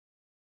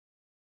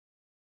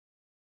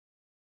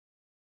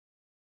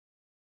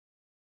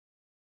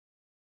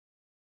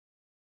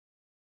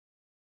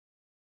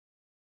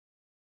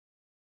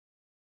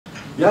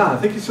Yeah,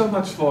 thank you so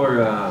much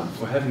for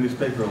having this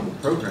paper on the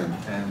program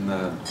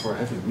and for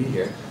having me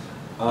here.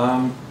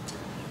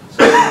 So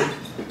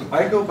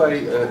I go by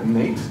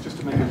Nate, just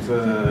to make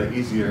it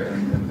easier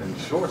and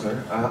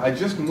shorter. I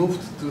just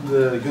moved to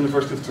the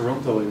University of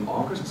Toronto in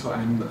August, so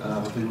I'm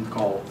what they would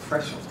call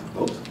fresh off the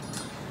boat.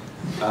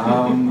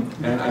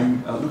 And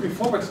I'm looking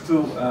forward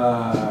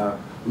to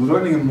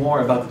learning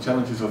more about the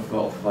challenges of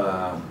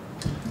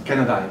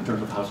Canada in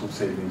terms of household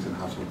savings and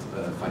household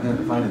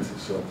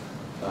finances. So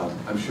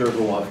I'm sure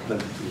we'll have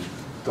plenty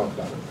to talk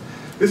about it.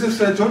 This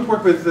is joint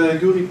work with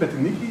Yuri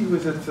Petiniki, who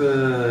is at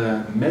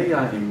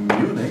MEA in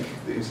Munich,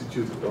 the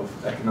Institute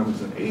of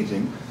Economics and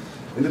Aging.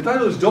 And the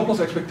title is Job Loss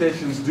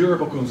Expectations,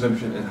 Durable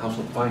Consumption and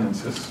Household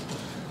Finances,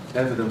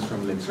 Evidence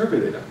from Linked Survey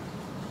Data.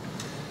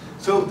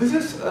 So this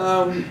is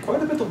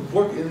quite a bit of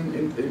work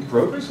in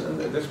progress, and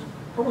there's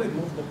probably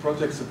multiple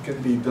projects that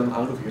can be done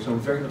out of here, so I'm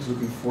very much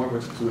looking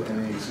forward to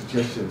any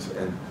suggestions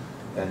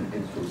and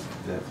input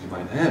that you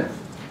might have.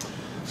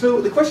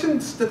 So the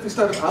questions that we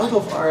started out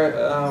of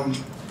are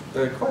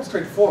quite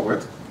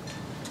straightforward.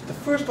 The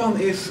first one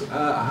is,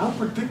 how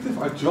predictive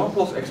are job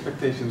loss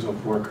expectations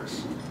of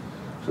workers?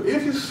 So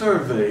if you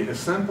survey a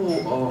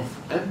sample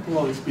of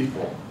employed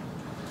people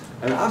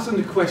and ask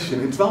them the question,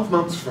 in 12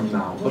 months from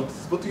now,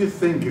 what do you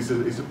think is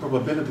the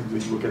probability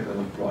that you will get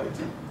unemployed?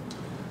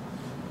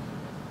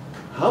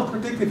 How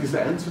predictive is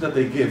the answer that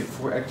they give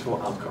for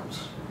actual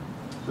outcomes?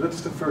 So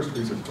that's the first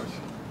research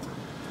question.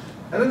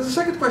 And then the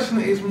second question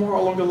is more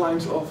along the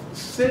lines of,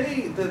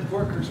 say that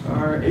workers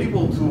are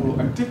able to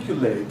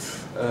articulate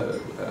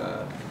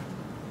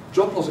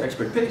job loss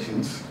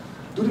expectations,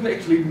 do they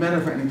actually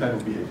matter for any type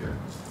of behavior?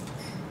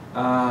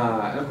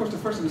 And of course the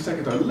first and the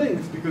second are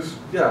linked because,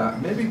 yeah,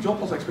 maybe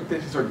job loss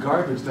expectations are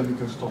garbage, then we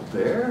can stop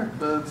there,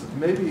 but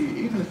maybe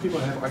even if people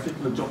have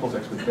articulate job loss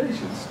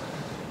expectations,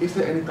 is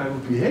there any type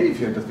of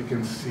behavior that we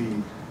can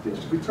see there?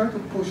 So we try to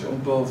push on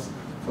both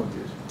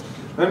frontiers.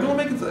 And I'm going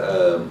to make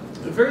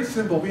it very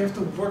simple. We have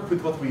to work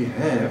with what we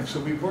have. So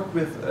we work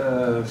with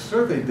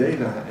survey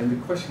data, and the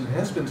question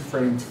has been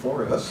framed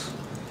for us.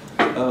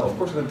 Of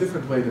course, in a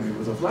different way than we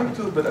would have liked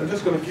to, but I'm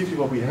just going to give you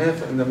what we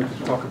have, and then we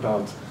can talk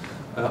about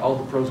all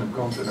the pros and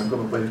cons, and I'm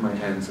going to wave my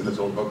hands, and it's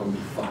all going to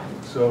be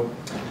fine. So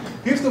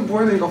here's the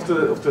wording of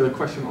the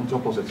question on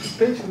job loss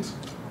expectations.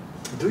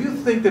 Do you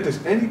think that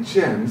there's any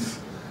chance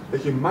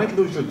that you might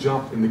lose your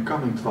job in the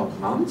coming 12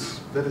 months?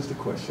 That is the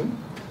question.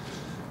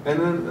 And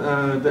then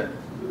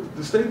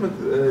the statement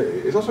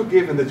is also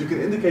given that you can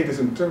indicate this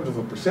in terms of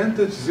a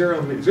percentage.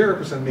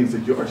 0% means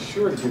that you are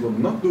sure that you will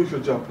not lose your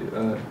job,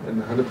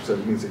 and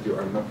 100% means that you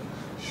are not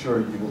sure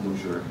you will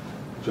lose your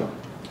job.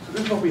 So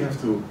this is what we have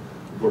to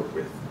work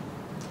with.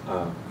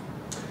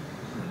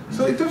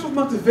 So in terms of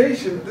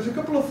motivation, there's a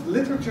couple of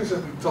literatures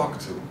that we talk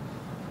to.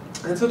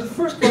 And so the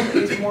first one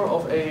is more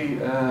of a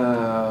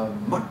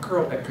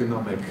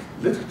macroeconomic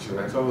literature.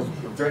 And so I was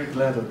very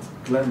glad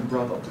that Glenn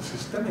brought up the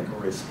systemic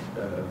risk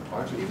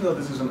part. So even though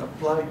this is an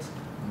applied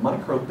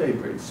micro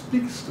paper, it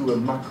speaks to a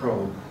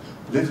macro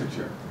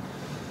literature.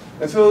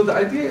 And so the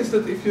idea is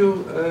that if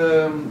you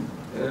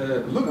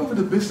look over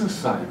the business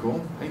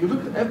cycle and you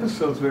look at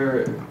episodes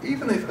where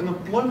even if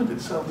unemployment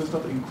itself does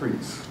not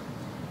increase,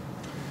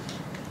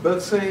 but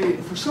say,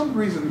 for some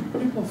reason,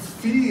 people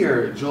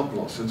fear job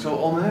loss, and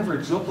so on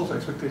average, job loss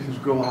expectations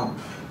go up.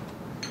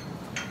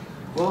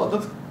 Well,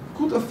 that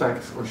could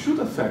affect, or should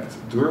affect,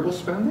 durable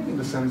spending, in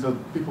the sense that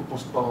people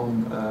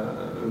postpone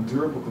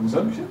durable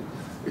consumption.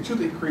 It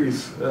should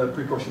increase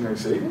precautionary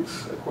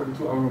savings, according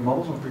to our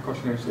models on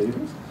precautionary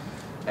savings.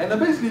 And then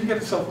basically you get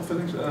a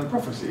self-fulfilling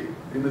prophecy,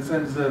 in the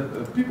sense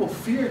that people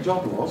fear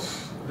job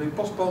loss, they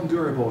postpone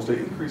durables, they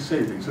increase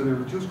savings, so they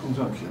reduce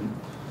consumption.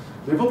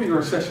 There will be a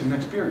recession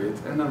next period,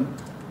 and then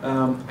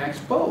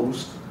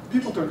exposed,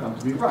 people turned out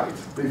to be right.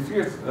 They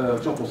feared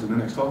job loss in the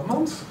next 12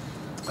 months,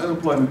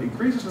 unemployment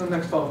increases in the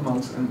next 12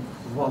 months, and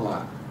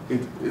voila.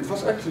 It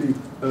was actually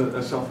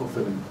a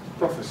self-fulfilling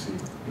prophecy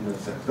in that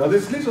sense. Now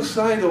this leaves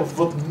aside of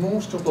what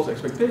moves job loss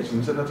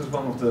expectations, and that is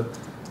one of the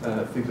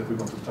things that we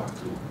want to talk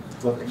to.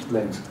 What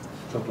explains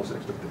job loss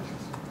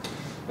expectations.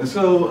 And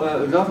so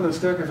Raven and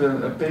Sterk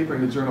have a paper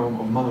in the Journal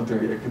of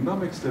Monetary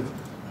Economics that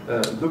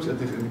looks at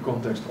this in the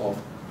context of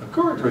a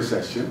current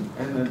recession,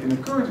 and then in a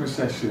current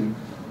recession,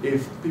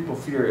 if people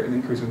fear an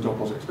increase in job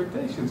loss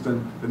expectations,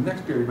 then the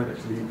next period might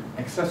actually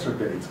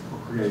exacerbate or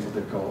create what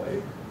they call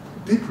a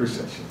deep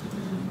recession.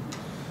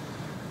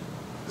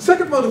 The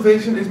second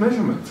motivation is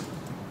measurement.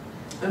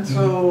 And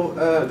so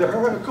there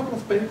are a couple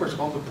of papers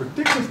on the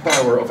predictive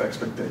power of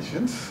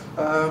expectations,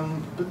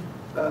 but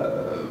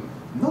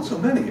not so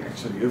many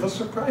actually. It was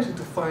surprising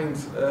to find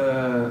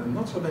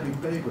not so many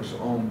papers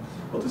on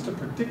what is the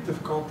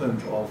predictive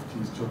content of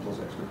these job loss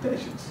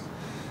expectations.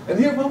 And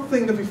here one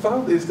thing that we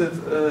found is that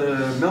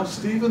Mel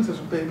Stevens has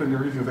a paper in the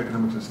Review of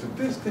Economics and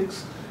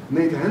Statistics.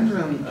 Nate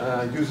Hendren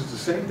uses the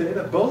same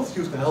data. Both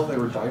use the Health and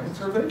Retirement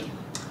Survey.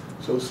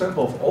 So a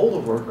sample of all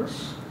the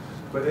workers,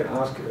 where they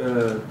ask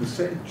the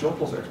same job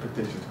loss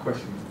expectations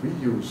question we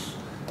use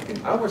in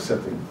our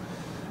setting.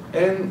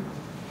 And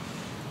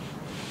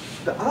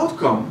the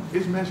outcome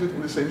is measured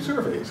in the same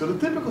survey. So the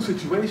typical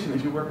situation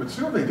if you work with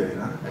survey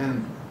data,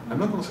 and I'm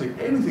not going to say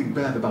anything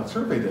bad about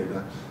survey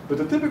data, but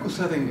the typical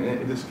setting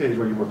in this case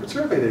where you work with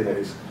survey data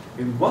is,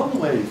 in one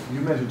wave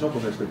you measure job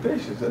loss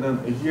expectations, and then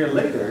a year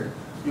later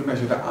you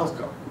measure the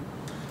outcome.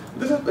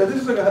 This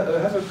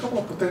has a couple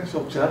of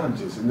potential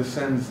challenges in the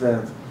sense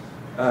that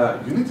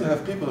you need to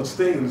have people that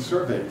stay in the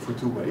survey for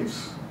 2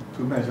 waves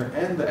to measure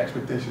and the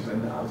expectations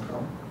and the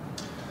outcome.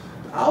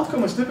 The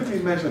outcome is typically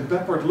measured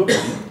backward looking,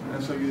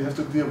 and so you have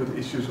to deal with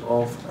issues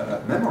of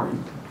memory,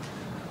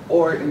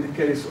 or in the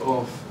case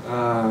of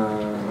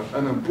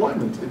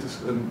unemployment, it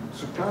is a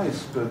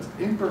surprise, but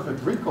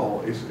imperfect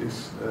recall is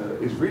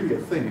really a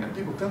thing, and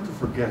people tend to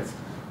forget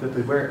that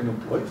they were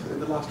unemployed in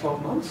the last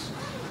 12 months.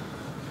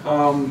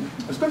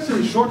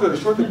 Especially shorter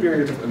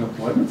periods of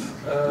unemployment,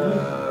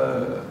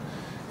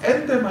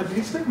 and there might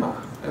be stigma.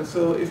 And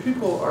so if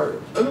people are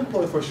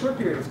unemployed for a short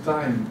period of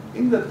time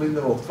in that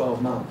window of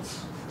 12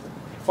 months,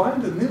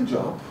 find a new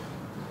job,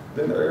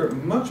 then they're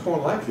much more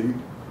likely,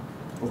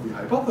 or we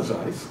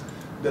hypothesize,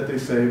 that they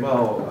say,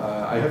 well,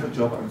 I have a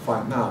job, I'm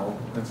fine now,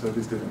 and so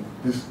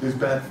this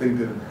bad thing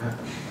didn't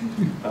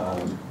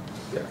happen.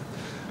 Yeah.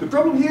 The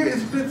problem here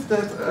is a bit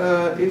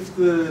that if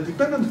the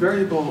dependent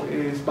variable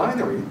is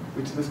binary,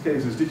 which in this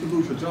case is did you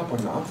lose your job or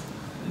not,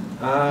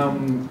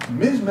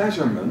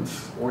 mismeasurement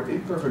or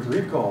imperfect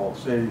recall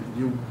say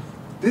you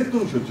did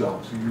lose your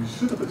job, so you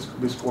should have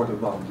been scored a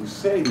 1. You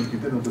say that you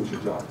didn't lose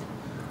your job,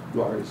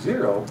 you are a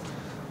 0,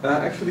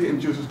 actually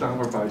induces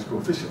downward bias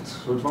coefficients.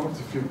 So it's one of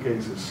the few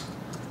cases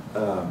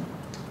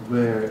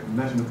where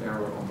measurement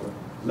error on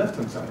the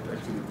left-hand side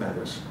actually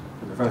matters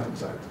than the right-hand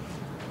side.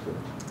 So,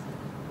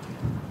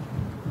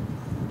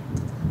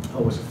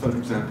 always a fun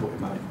example in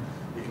my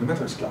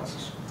econometrics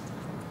classes.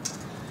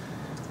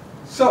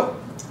 So,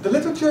 the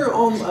literature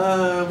on,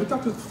 we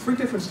talked about 3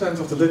 different strands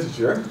of the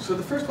literature. So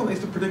the first one is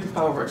the predictive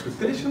power of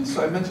expectations.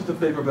 So I mentioned the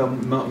paper by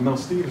Mel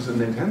Stevens and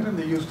Nate Hendren.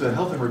 They used the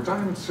health and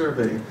retirement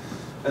survey,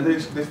 and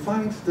they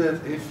find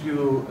that if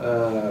you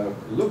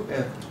look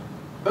at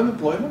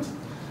unemployment,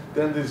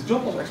 then this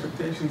job loss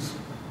expectations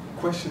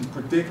question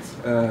predicts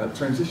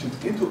transitions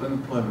into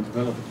unemployment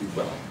relatively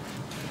well.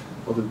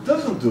 What it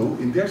doesn't do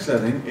in their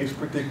setting is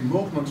predict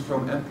movements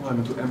from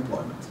employment to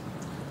employment.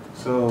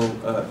 So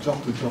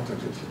job to job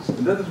transitions.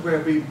 And that is where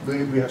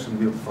we have some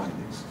real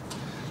findings.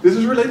 This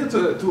is related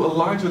to a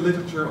larger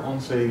literature on,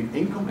 say,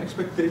 income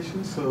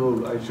expectations.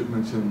 So I should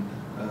mention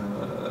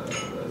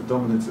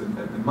Dominitz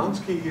and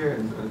Mansky here,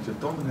 and Jeff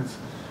Dominitz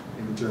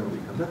in the journal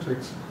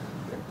Econometrics.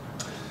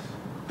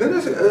 Then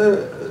there's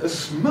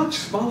a much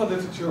smaller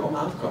literature on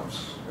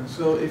outcomes. And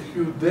so if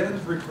you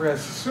then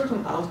regress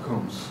certain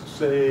outcomes,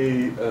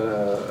 say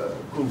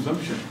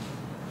consumption,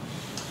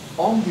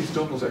 on these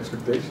job loss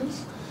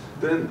expectations,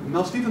 then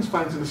Mel Stevens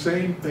finds in the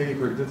same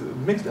paper that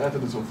mixed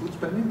evidence on food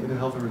spending in the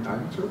health and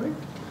retirement survey.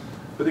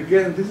 But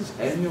again, this is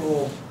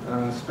annual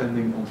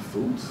spending on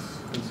food,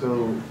 and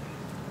so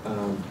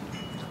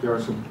there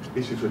are some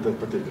issues with that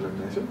particular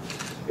measure.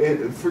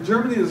 For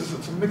Germany, there's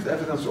some mixed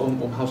evidence on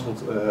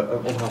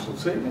household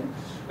saving,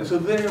 and so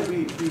there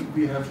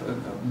we have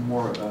a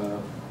more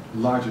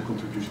larger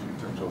contribution in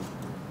terms of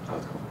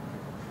outcome.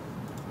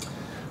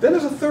 Then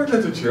there's a third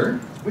literature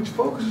which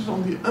focuses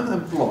on the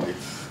unemployed,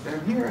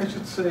 and here I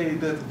should say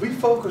that we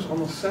focus on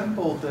a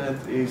sample that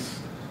is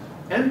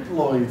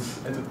employed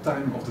at the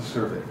time of the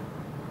survey.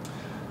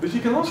 But you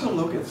can also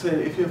look at,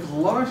 say, if you have a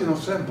large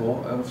enough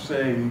sample of,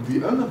 say,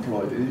 the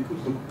unemployed, and you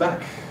could look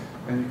back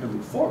and you can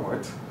look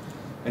forward,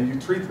 and you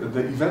treat the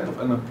event of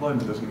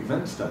unemployment as an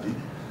event study,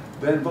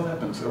 then what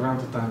happens around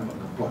the time of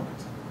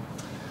unemployment?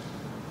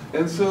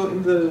 And so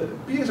in the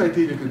PSIT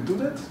you can do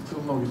that, it's a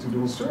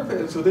longitudinal survey,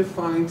 and so they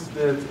find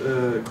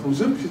that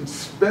consumption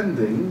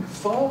spending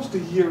falls the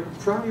year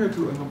prior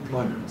to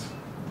unemployment.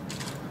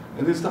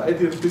 And it's the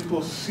idea that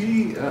people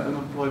see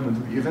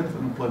unemployment, the event of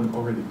unemployment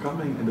already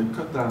coming, and they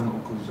cut down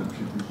on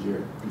consumption the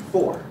year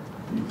before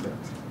the event.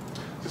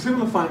 It's a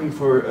similar finding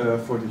for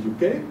the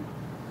UK.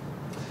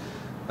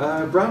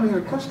 Browning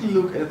and Crossley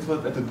look at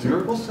the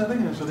durable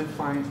setting, and so they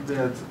find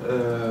that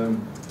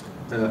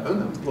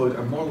unemployed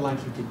are more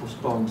likely to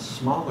postpone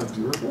smaller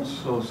durables,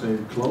 so say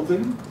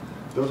clothing.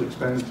 Those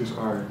expenditures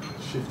are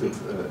shifted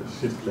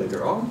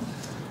later on.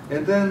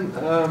 And then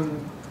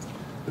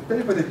the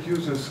paper that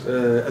uses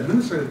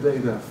administrative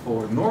data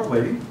for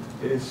Norway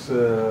is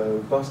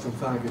Basten,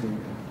 Fageling,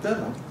 and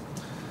Tella.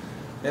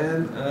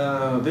 And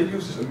they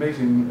use this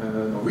amazing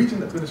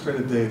Norwegian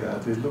administrative data.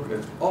 They look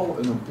at all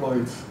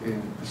unemployed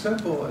in the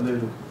sample, and they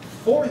look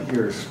 4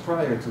 years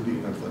prior to the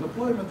event of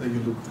unemployment, and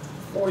you look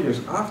 4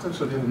 years after,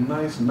 so they have a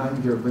nice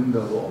 9-year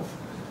window of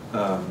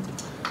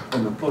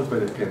unemployed where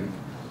they can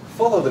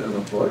follow the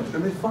unemployed,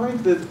 and they find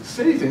that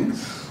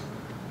savings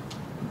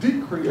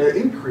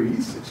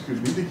increase,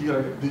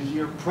 the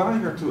year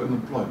prior to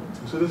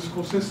unemployment. So this is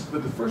consistent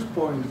with the first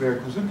point where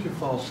consumption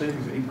falls,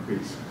 savings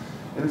increase.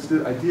 And it's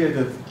the idea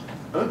that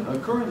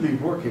currently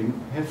working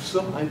have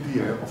some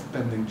idea of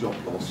pending job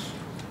loss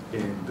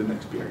in the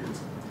next period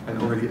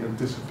and already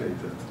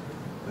anticipated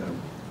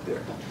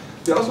there.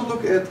 They also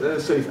look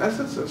at safe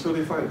assets, and so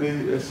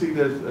they see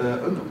that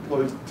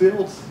unemployed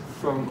tilt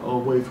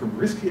away from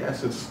risky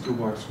assets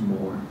towards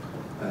more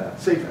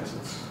safe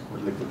assets or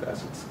liquid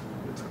assets.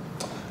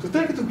 To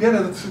take it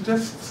together, it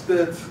suggests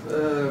that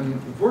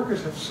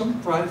workers have some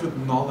private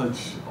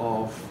knowledge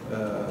of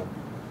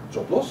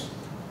job loss,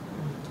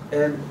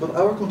 and what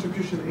our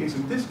contribution is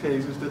in this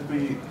case is that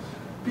we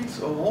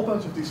piece a whole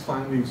bunch of these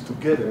findings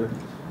together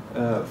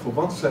for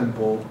one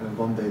sample and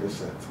one data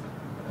set.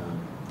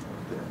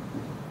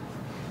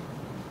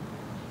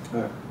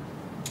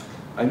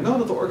 I know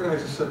that the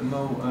organizers said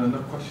no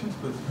questions,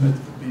 but it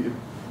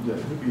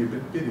would be a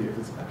bit pity if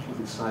it's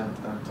absolutely silent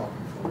and I'm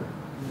talking for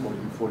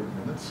 40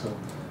 minutes. So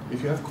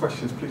if you have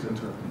questions, please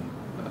interrupt me.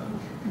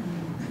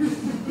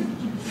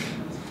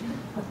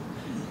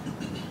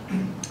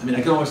 I mean,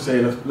 I can always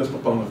say let's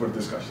postpone it for the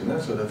discussion.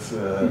 So that's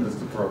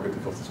the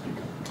prerogative of the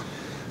speaker.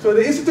 So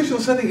the institutional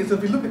setting is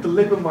that we look at the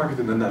labor market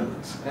in the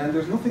Netherlands, and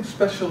there's nothing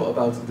special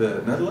about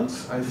the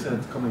Netherlands. I said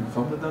coming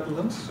from the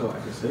Netherlands, so I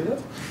can say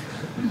that.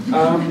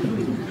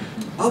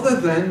 Other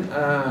than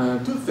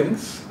two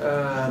things,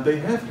 they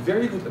have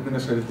very good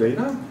administrative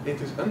data.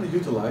 It is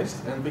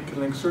underutilized, and we can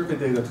link survey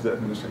data to the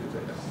administrative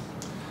data.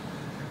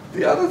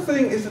 The other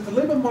thing is that the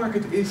labor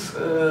market is,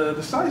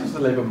 the size of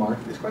the labor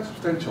market is quite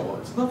substantial.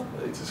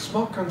 It's a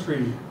small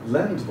country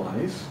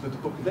land-wise, but the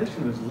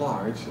population is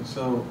large, and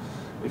so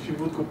if you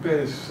would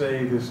compare,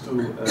 say, this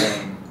to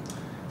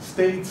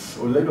states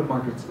or labor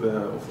market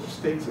of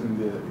states in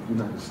the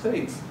United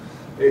States,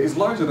 it is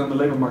larger than the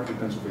labor market in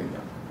Pennsylvania.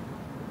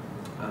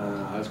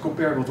 It's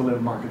comparable to the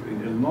labor market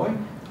in Illinois.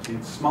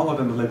 It's smaller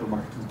than the labor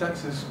market in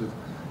Texas, but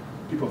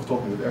people have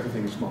told me that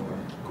everything is smaller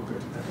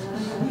compared to Texas.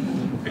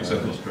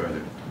 Except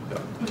Australia.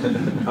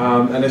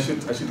 Yeah. And I should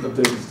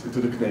update it to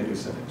the Canadian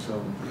setting.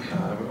 So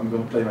I'm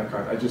going to play my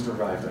card. I just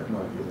arrived. I have no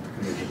idea what the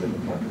Canadian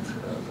labor market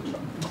looks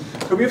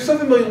like. So we have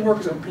 7 million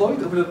workers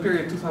employed over the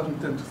period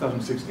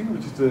 2010-2016,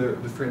 which is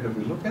the frame that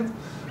we look at.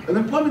 And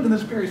employment in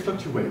this period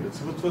fluctuated.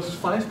 So it was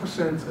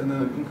 5% and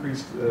then it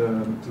increased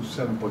to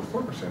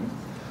 7.4%.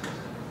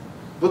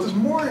 What is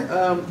more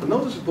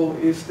noticeable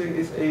is there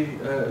is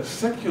a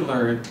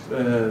secular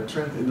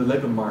trend in the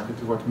labor market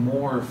towards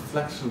more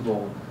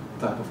flexible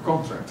type of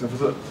contracts. And for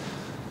the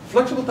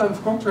flexible type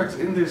of contracts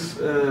in this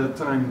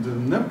time, the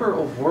number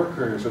of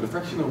workers, or the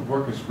fraction of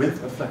workers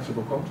with a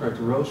flexible contract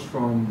rose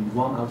from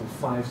 1 out of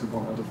 5 to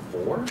 1 out of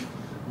 4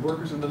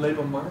 workers in the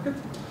labor market.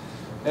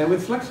 And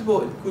with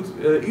flexible, it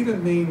could either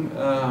mean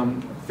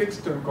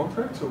fixed term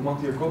contract, so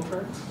 1-year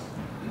contract,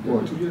 or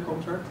a 2-year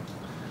contract.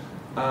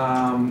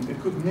 It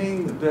could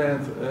mean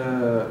that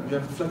you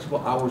have flexible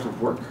hours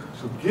of work.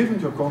 So given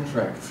your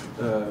contract,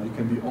 you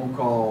can be on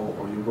call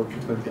or you work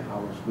for 20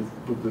 hours with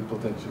the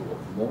potential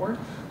of more.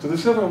 So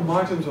there's several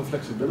margins of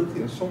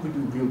flexibility, and some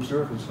we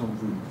observe and some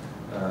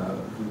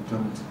we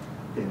don't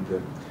in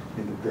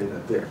the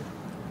data there.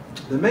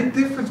 The main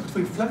difference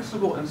between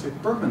flexible and, say,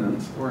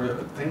 permanent or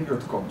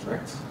tenured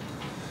contracts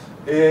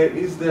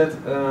is that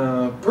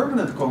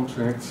permanent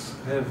contracts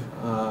have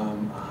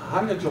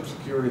higher job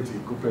security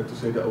compared to,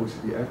 say, the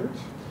OECD average.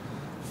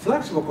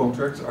 Flexible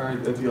contracts are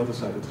at the other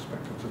side of the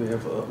spectrum, so they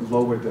have a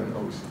lower than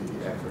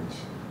OECD average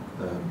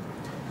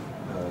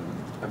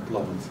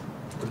employment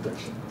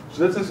protection.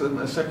 So that is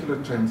a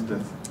secular trend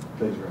that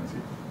plays around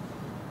here.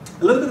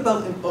 A little bit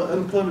about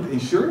unemployment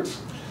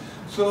insurance.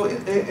 So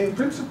in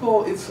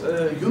principle, it's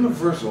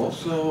universal.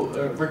 So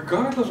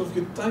regardless of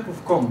your type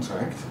of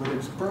contract, whether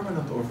it's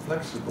permanent or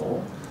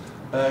flexible,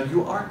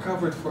 you are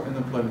covered for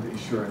unemployment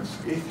insurance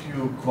if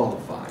you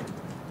qualify.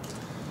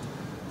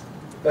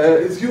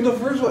 It's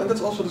universal, and that's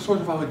also the source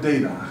of our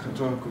data.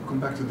 So I'll come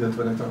back to that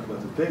when I talk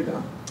about the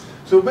data.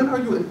 So when are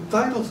you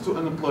entitled to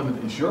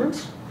unemployment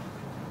insurance?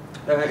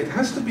 It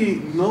has to be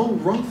no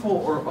wrongful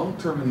or own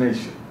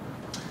termination.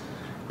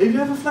 If you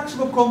have a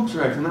flexible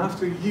contract and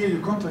after a year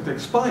your contract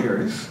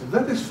expires,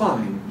 that is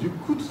fine. You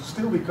could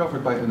still be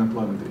covered by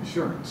unemployment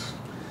insurance.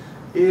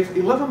 If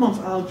 11 months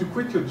out you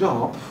quit your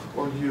job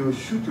or you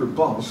shoot your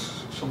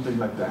boss, something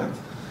like that,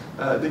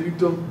 then you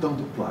don't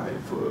qualify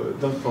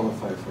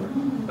for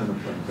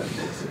unemployment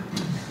benefits.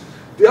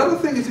 The other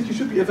thing is that you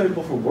should be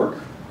available for work,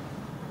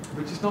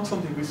 which is not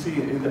something we see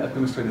in the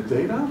administrative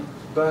data,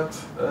 but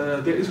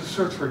there is a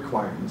search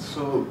requirement.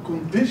 So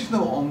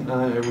conditional on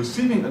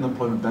receiving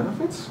unemployment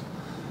benefits,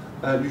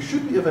 you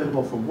should be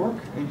available for work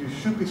and you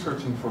should be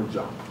searching for a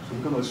job. So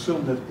we're going to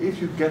assume that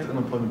if you get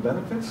unemployment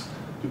benefits,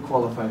 you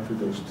qualify for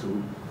those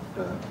two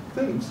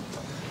things.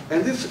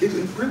 And this is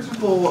in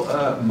principle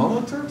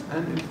monitored,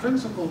 and in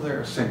principle there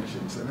are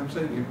sanctions. And I'm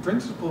saying in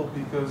principle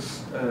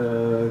because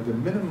the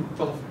minimum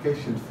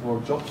qualification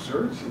for job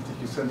search is that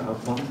you send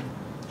out 1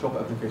 job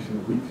application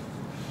a week.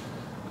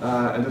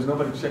 And there's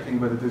nobody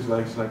checking whether this is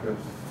like a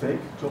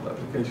fake job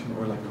application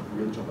or like a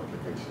real job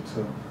application.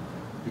 So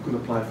you could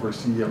apply for a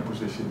CEO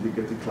position, you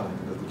get declined,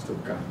 and that would still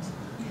count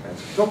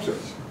as job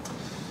search.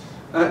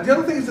 The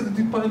other thing is that it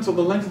depends on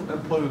the length of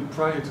employment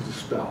prior to the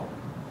spell.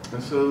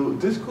 And so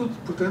this could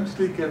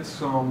potentially get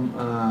some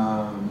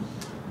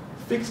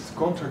fixed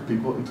contract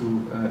people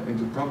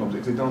into problems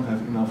if they don't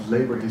have enough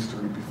labor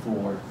history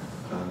before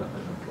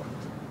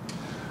unemployment.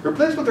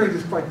 Replacement rate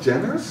is quite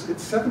generous.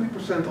 It's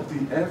 70% of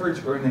the average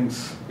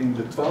earnings in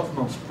the 12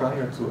 months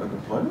prior to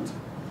unemployment.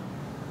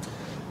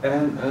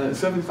 And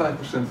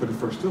 75% for the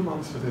first 2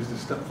 months, so there's the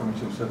step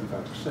function of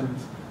 75%,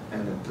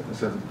 and then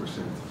 70%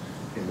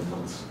 in the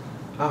months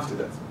after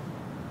that.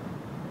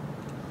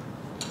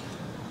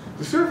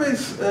 The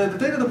surveys, the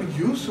data that we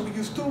use, so we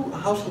use 2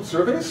 household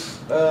surveys.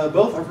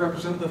 Both are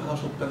representative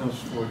household panels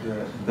for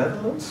the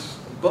Netherlands.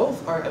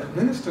 Both are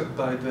administered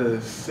by the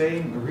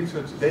same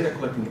research data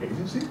collecting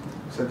agency,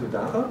 Center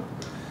Data,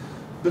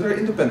 but they're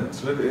independent,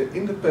 so they're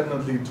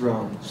independently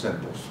drawn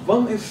samples.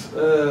 One is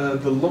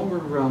the longer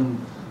run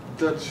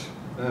Dutch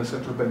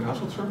Central Bank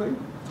Household Survey,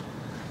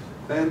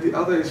 and the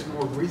other is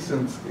more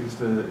recent, is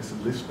the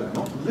list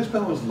panel. The list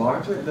panel is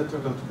larger, and that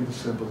turned out to be the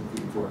sample that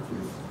we work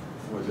with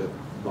for the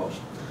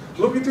most.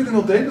 So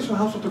longitudinal data, so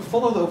households are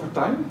followed over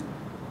time.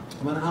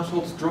 When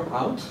households drop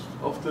out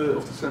of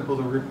the sample,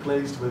 they're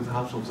replaced with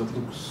households that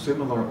look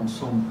similar on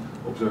some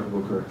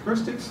observable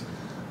characteristics.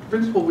 In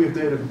principle, we have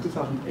data from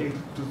 2008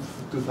 to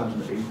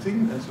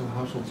 2018, and so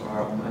households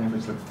are on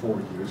average like 4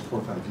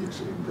 or 5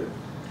 years in the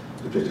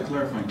data. Just a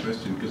clarifying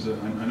question, because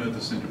I know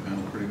the center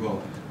panel pretty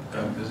well.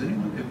 Has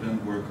anyone ever done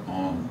work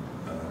on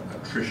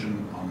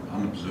attrition on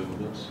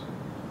unobservables?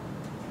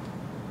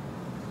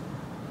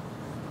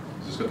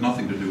 It's got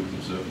nothing to do with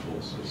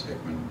observables, as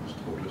Heckman has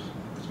taught us.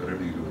 It's got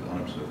everything to do with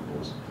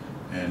unobservables.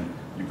 And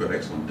you've got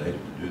excellent data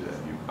to do that.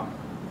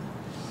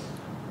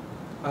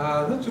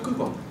 That's a good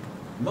one.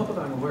 Not that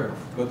I'm aware of,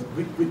 but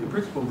in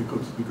principle we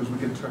could, because we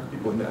can track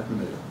people in the admin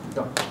data.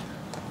 Yeah,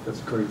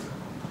 that's great.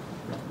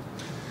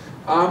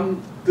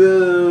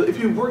 If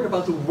you worry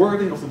about the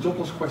wording of the job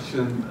loss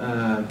question,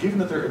 given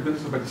that they're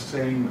administered by the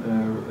same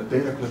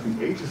data collecting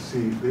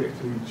agency, they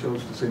actually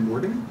chose the same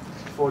wording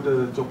for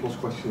the job loss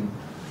question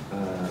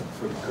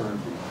for the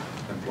currently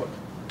employed.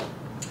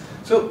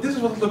 So this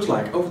is what it looks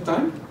like over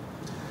time.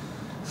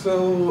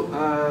 So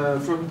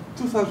from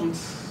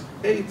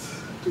 2008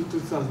 to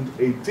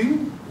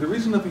 2018, the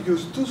reason that we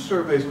used 2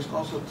 surveys was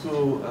also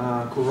to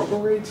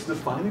corroborate the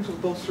findings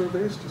of both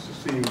surveys, just to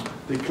see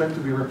they claim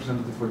to be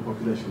representative for the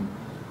population,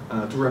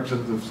 to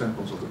representative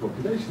samples of the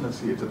population. Let's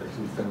see if that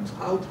actually pans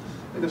out,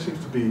 and that seems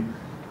to be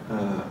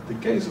the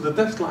case. So the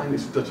dashed line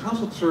is the Dutch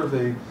household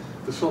survey,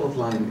 the solid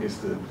line is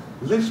the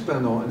list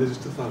panel, and this is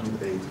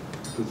 2008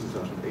 to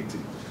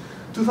 2018.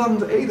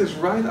 2008 is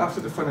right after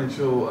the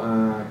financial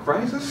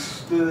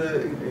crisis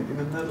in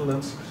the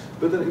Netherlands,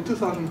 but then in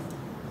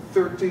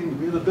 2013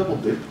 we had a double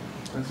dip,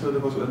 and so there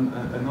was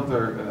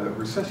another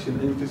recession,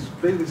 and you just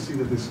basically see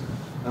that this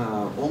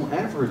on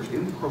average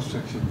in the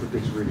cross-section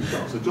predicts really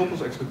well. So job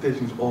loss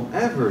expectations on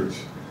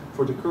average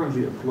for the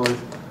currently employed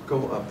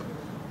go up,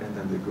 and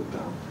then they go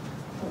down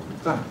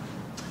over time.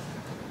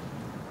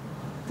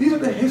 These are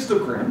the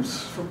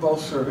histograms for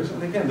both surveys,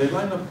 and again, they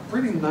line up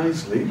pretty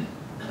nicely.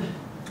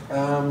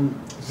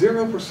 0%,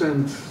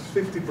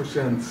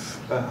 50%,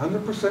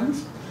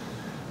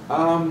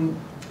 100%.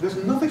 There's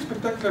nothing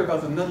spectacular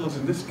about the Netherlands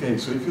in this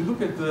case. So if you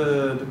look at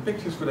the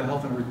pictures for the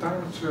health and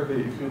retirement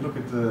survey, if you look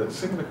at the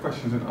similar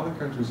questions in other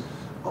countries,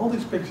 all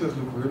these pictures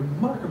look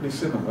remarkably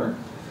similar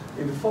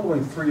in the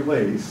following 3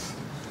 ways.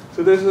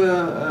 So there's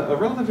a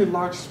relatively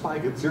large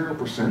spike at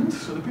 0%.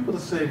 So the people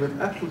that say with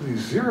absolutely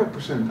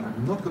 0%,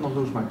 I'm not going to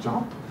lose my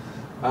job,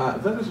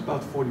 that is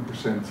about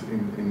 40%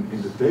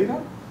 in the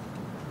data.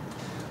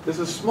 There's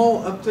a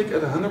small uptick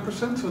at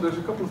 100%, so there's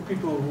a couple of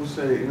people who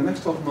say in the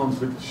next 12 months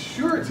with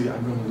surety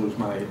I'm going to lose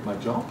my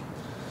job.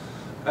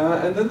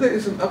 And then there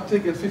is an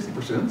uptick at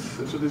 50%,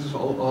 so this is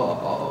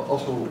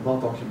also well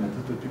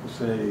documented, that people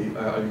say,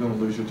 are you going to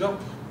lose your job?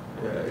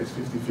 It's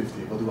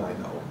 50-50, what do I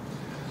know?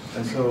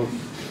 And so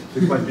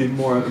it might be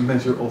more a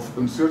measure of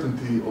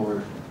uncertainty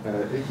or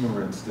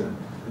ignorance than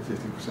the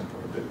 50%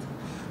 probability.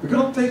 We're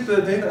going to take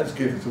the data as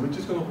given, so we're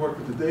just going to work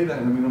with the data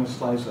and then we're going to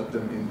slice up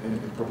them in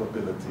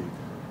probability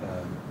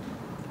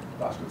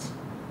baskets.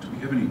 Do we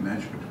have any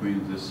match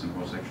between this and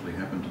what's actually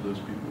happened to those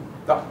people?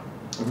 Yeah,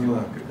 we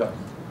will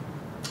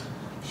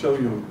show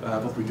you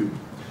what we do.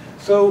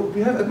 So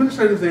we have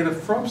administrative data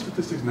from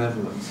Statistics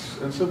Netherlands,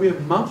 and so we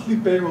have monthly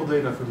payroll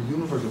data for the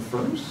universe of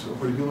firms, or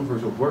for the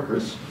universe of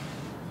workers,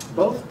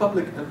 both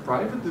public and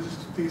private. This is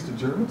to tease the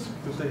Germans,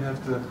 because they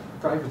have the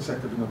private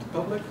sector but not the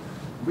public.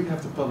 We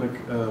have the public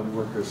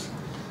workers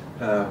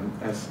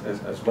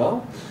as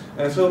well.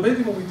 And so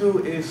basically what we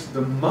do is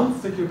the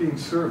month that you're being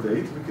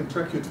surveyed, we can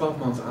track you 12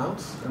 months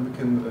out and we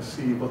can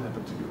see what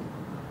happened to you.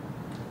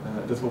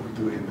 That's what we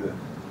do in the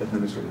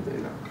administrative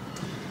data.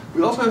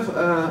 We also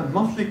have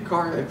monthly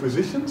car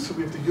acquisitions. So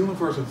we have the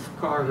universe of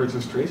car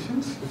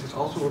registrations, which is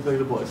also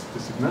available at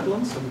Statistics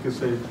Netherlands. And we can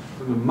say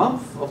from the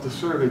month of the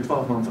survey,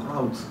 12 months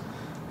out,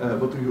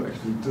 what do you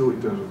actually do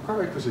in terms of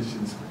car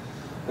acquisitions.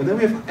 And then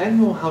we have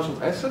annual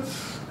household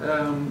assets.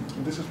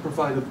 This is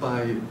provided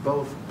by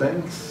both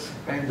banks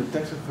and the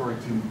tax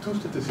authority to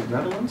Statistics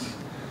Netherlands.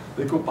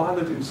 They compile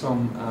it in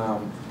some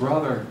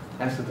broader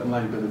asset and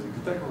liability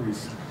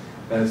categories.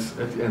 as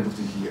at the end of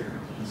the year.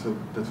 And so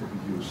that's what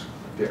we use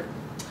there.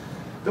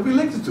 Then we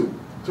link the two.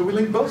 So we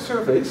link both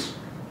surveys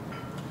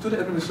to the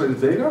administrative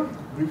data.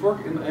 We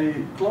work in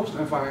a closed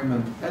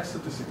environment at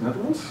Statistics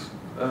Netherlands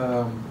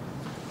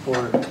for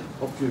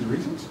obvious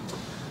reasons.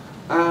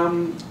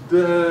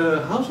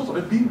 The households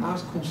are being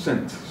asked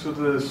consent. So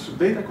the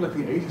data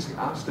collecting agency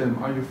asks them,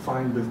 are you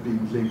fine with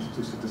being linked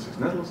to Statistics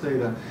Netherlands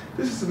data?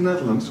 This is the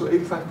Netherlands, so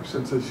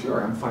 85% says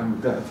sure, I'm fine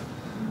with that.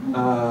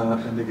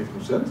 And they give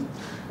consent.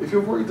 If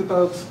you're worried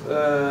about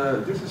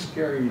this is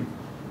scary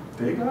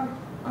data,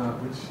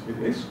 which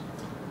it is,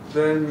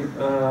 then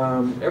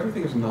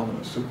everything is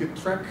anonymous. So we can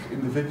track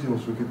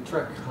individuals, we can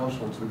track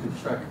households, we can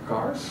track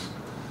cars,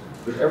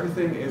 but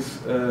everything is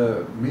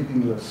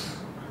meaningless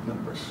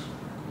numbers.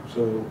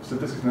 So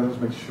Statistics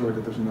Netherlands makes sure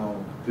that there's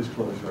no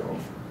disclosure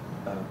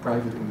of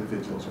private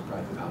individuals or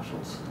private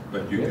households.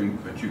 But you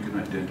can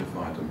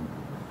identify them.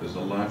 There's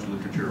a large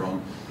literature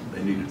on.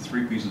 They needed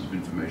 3 pieces of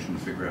information to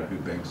figure out who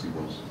Banksy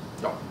was.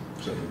 Yeah.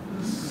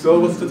 So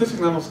what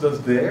Statistics Netherlands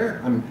does there,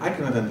 I mean, I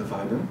can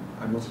identify them.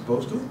 I'm not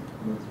supposed to.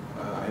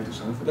 I have to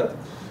sign for that.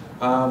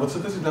 What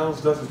Statistics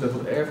Netherlands does is that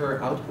whatever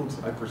output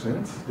I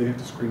present, they have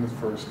to screen it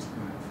first.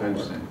 I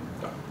understand.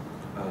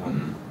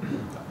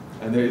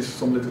 And there is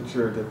some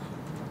literature that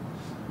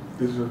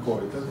this is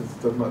recorded.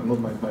 That might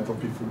not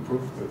be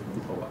foolproof, but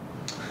oh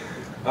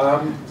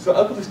well. So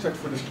output is checked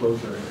for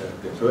disclosure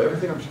there. So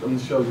everything I'm going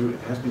to show you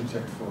has been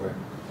checked for.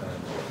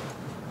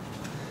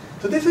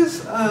 So this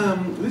is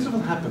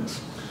what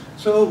happens.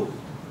 So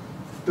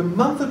the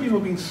month that people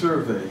are being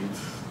surveyed,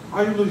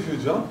 are you losing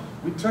your job?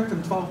 We track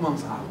them 12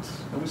 months out,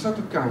 and we start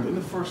to count in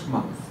the first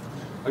month.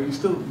 Are you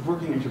still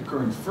working at your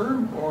current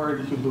firm, or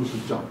did you lose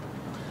your job?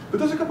 But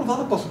there's a couple of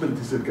other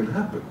possibilities that can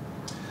happen.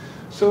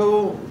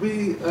 So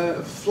we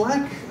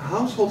flag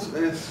households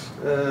as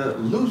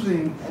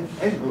losing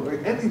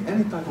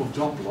any type of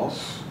job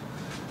loss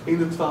in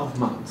the 12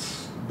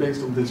 months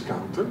based on this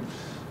counter.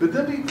 But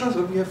then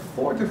we have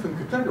 4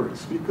 different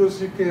categories,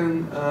 because you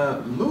can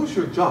lose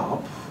your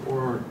job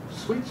or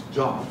switch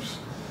jobs,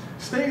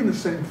 stay in the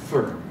same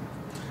firm.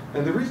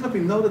 And the reason that we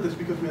know that is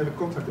because we have a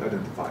contract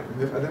identifier.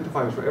 We have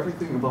identifiers for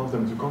everything, and one of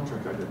them is a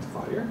contract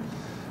identifier.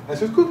 And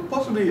so it could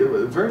possibly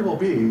very well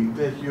be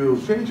that you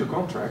change your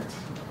contract,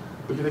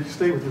 but that you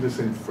stay within the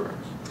same firm.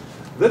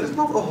 That is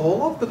not a whole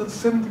lot, but that's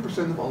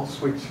 70% of all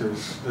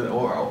switchers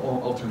or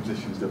all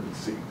transitions that we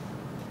see.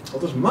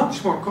 What is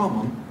much more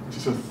common, which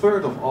is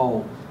 1/3 of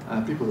all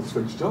people that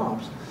switch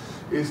jobs,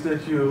 is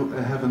that you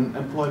have an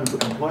employment to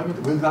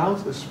employment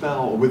without a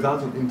spell or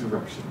without an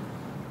interruption.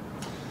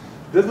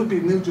 That would be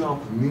new job,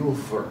 new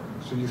firm.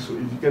 So you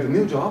get a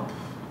new job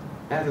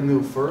at a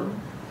new firm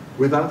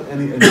without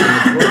any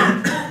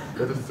employment.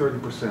 That is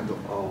 30% of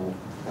all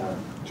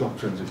job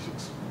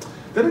transitions.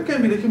 Then it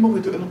can be that you move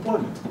into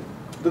unemployment.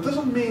 That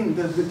doesn't mean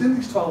that within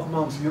these 12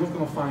 months you're not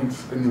going to find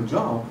a new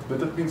job, but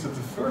that means that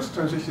the first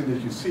transition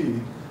that you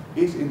see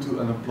is into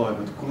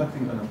unemployment,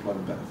 collecting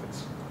unemployment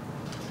benefits.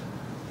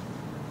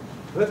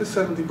 That is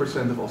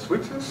 70% of all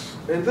switches.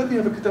 And then we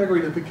have a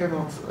category that we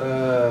cannot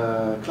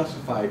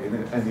classify in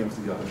any of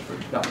the other three.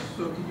 Yeah.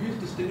 So can you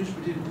distinguish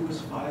between who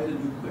was fired and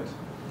who quit?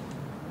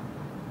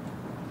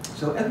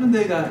 So admin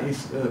data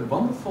is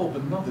wonderful,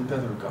 but not in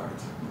that regard.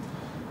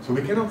 So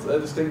we cannot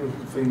distinguish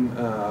between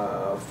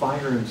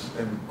fires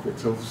and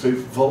quits. So say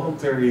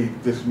voluntary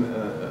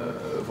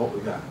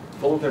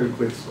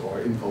quits or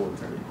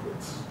involuntary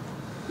quits.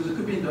 Because it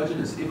could be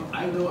endogenous. If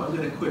I know I'm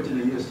going to quit in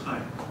a year's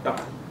time. Yeah,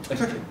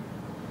 exactly.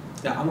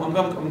 Yeah, I'm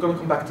going to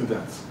come back to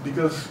that,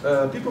 because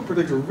people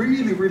predict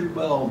really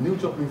well new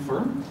job, new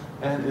firm,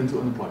 and into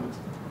unemployment.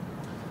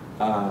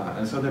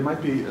 And so there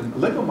might be a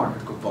labor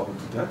market component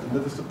to that, and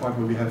that is the part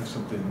where we have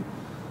something.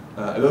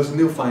 There's a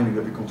new finding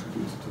that we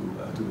contribute to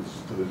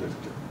the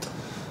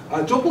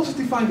literature. Job loss is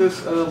defined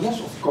as loss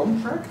of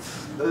contract,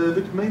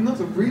 which may not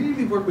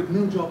really work with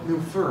new job,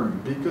 new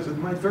firm, because it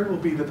might very well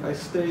be that I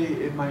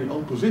stay in my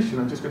own position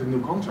and just get a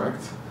new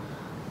contract.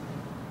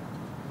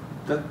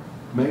 That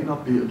may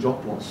not be a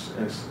job loss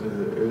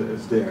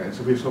as there. And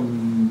so we have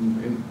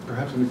some,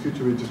 perhaps in the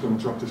future we're just going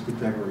to drop this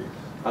category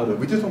out of it.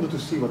 We just wanted to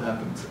see what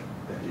happened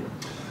here.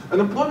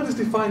 Unemployment is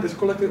defined as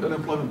collecting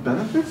unemployment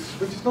benefits,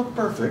 which is not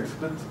perfect,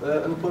 but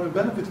unemployment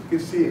benefits we can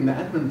see in the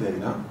admin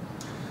data.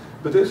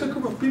 But there's a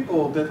group of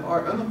people that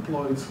are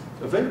unemployed,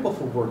 available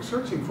for work,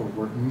 searching for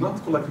work,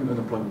 not collecting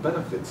unemployment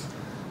benefits,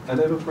 and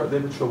they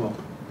would show up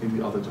in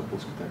the other job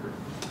loss category.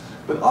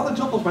 But other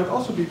job loss might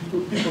also be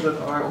people that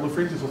are on the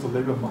fringes of the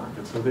labor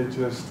market. So they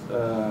just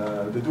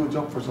they do a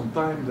job for some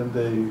time, then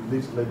they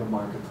leave the labor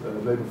market,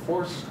 labor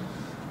force,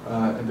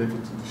 and they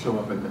would show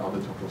up in the other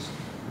job loss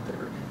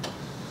category.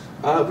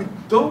 We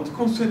don't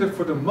consider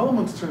for the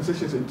moment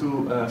transitions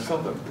into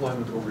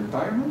self-employment or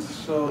retirement.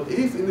 So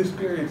if in this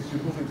period you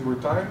move into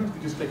retirement,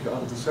 we just take you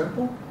out of the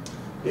sample.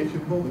 If you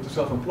move into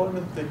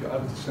self-employment, take you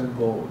out of the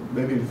sample.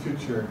 Maybe in the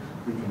future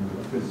we can do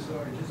this.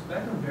 Sorry, just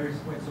back on Barry's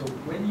point. So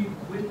when you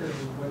quit and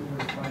when you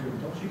retire,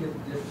 don't you get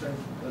different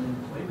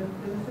unemployment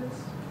benefits?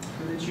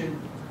 So that you,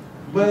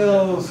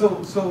 Well,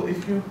 so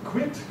if you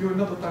quit, you're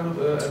not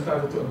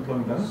entitled to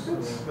unemployment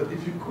benefits, but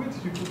if you quit,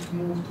 you could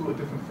move to a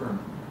different firm.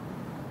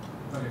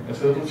 Okay. And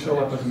so it will show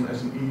up as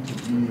an E to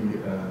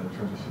E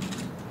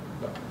transition.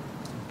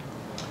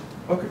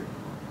 Yeah. Okay.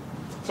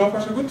 So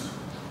far so good?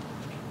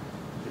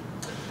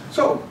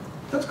 So,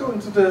 let's go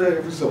into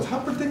the results. How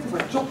predictive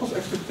are job loss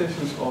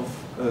expectations of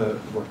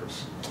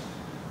workers?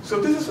 So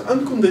this is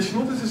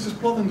unconditional. This is just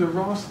plotting the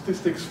raw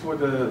statistics for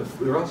the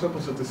raw sample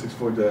statistics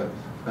for the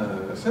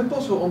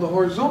sample. So on the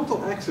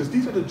horizontal axis,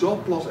 these are the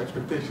job loss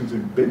expectations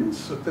in bins,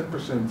 so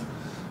 10%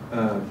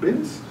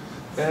 bins.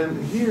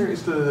 And here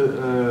is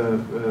the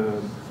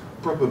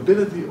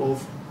probability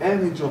of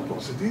any job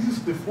loss. So these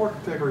are the four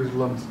categories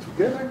lumped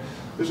together.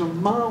 There's a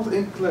mild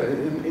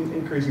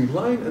increasing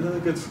line, and then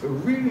it gets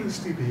really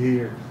steep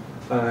here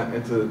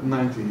at the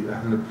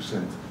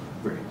 90–100%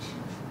 range.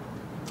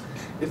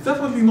 It's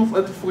definitely not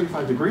at the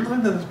 45-degree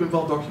line, that has been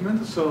well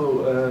documented,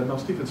 so now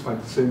Stevens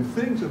finds the same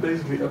thing, so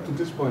basically up to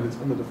this point it's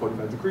under the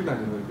 45-degree line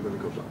and then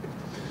it goes up.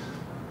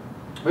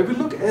 When we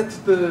look at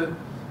the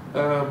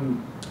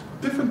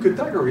different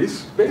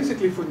categories,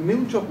 basically for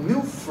new job,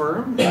 new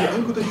firm, the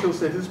unconditional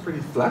state is pretty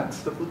flat.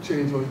 That will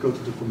change when we go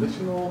to the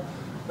conditional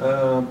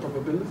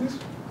probabilities.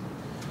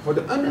 For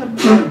the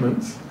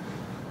unemployment,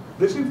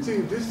 this seems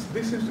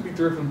to be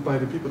driven by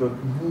the people that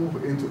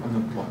move into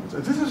unemployment.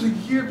 And this is a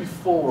year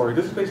before.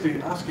 This is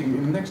basically asking,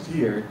 in the next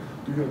year,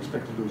 do you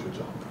expect to lose your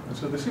job? And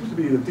so there seems to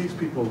be that these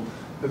people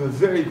have a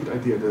very good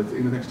idea that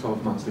in the next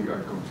 12 months they are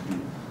going to be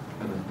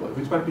unemployed,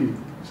 which might be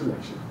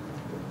selection.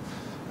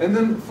 And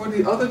then for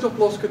the other job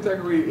loss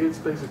category, it's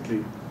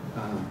basically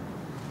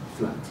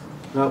flat.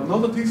 Now,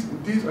 note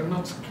that these are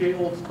not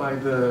scaled by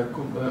the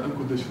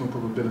unconditional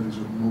probabilities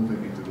of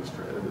moving into the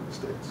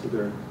state. So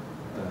they're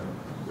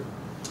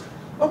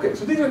okay,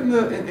 so these are in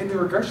the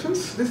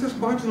regressions. This is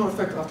marginal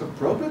effect after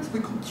probit. We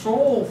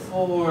control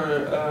for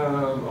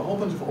a whole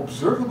bunch of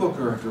observable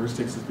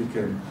characteristics that we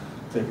can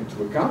take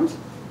into account.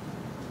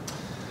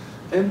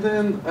 And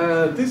then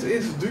this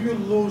is, do you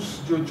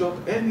lose your job,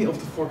 any of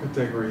the four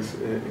categories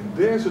in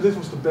there. So this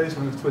was the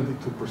baseline of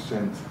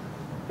 22%,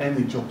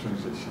 any job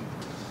transition.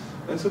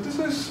 And so this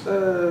is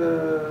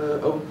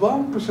a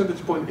 1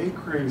 percentage point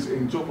increase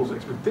in job loss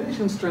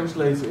expectations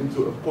translates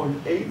into a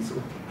 0.8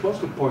 or close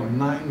to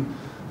 0.9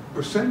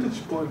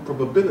 percentage point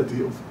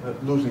probability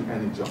of losing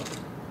any job.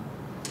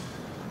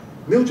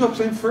 New job,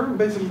 same firm,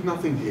 basically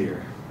nothing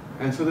here.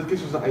 And so that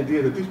gives us the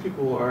idea that these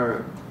people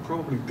are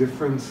probably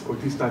different, or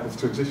these type of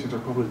transitions are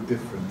probably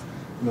different,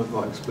 not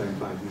well explained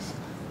by these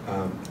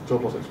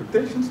job loss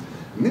expectations.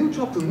 New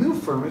job to new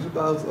firm is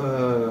about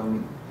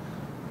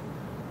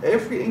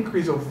every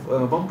increase of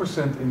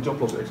 1% in job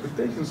loss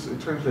expectations,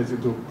 it translates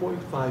into a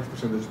 0.5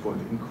 percentage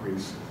point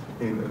increase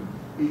in an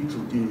E to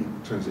E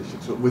transition,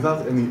 so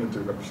without any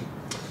interruption.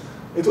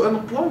 Into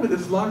unemployment,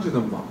 it's larger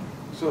than 1.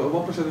 So a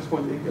 1 percentage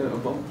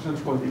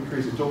point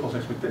increase in job loss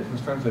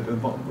expectations translates in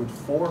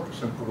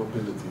 1.4%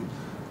 probability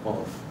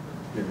of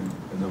getting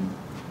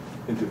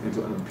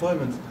into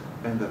unemployment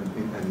and then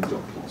in any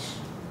job loss.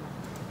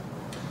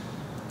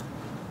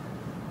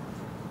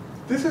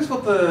 This is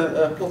what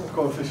the plotted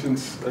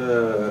coefficients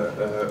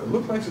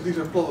look like. So these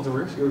are plotted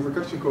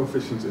regression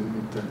coefficients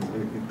in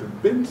 10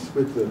 bins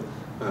with the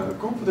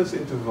confidence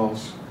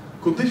intervals,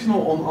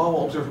 conditional on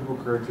all observable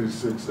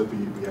characteristics that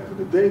we have in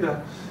the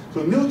data.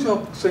 So new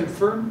job, same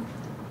firm,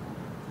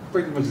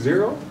 pretty much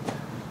 0.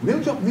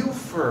 New job, new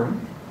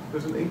firm,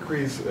 there's an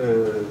increase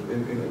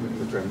in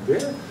the trend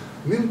there.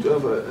 New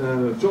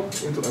job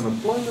into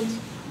unemployment,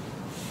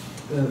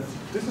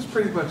 this is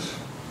pretty much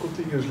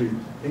continuously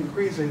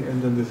increasing,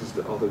 and then this is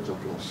the other job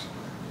loss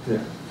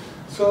there.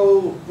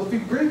 So what we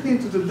bring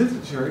into the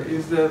literature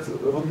is that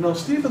what Mel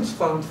Stevens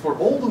found for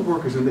all the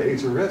workers in the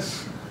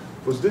HRS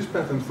was this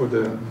pattern for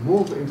the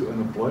move into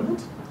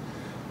unemployment.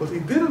 What he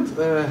didn't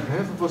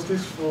have was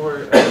this for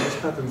this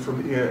pattern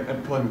from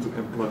employment to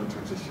employment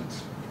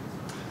transitions.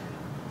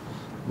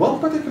 One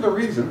particular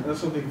reason, and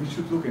that's something we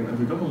should look in and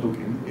we're going to look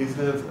in, is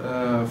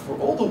that for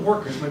all the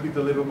workers maybe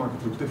the labor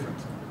market looks different.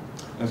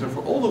 And so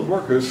for all the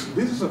workers,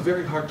 this is a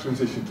very hard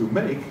transition to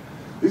make.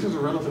 This is a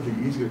relatively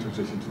easier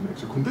transition to make.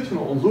 So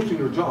conditional on losing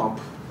your job,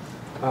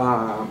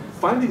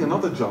 finding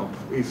another job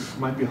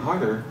might be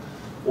harder,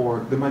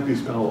 or there might be a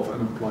spell of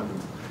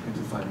unemployment into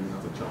finding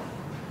another job.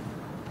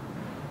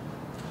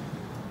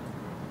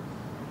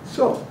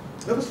 So,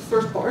 that was the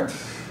first part.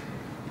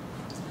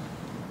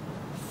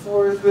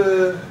 For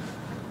the,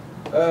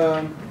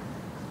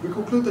 we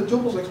conclude that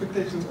job loss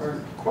expectations are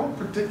quite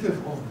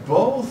predictive of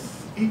both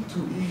E to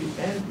E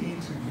and E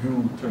to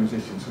U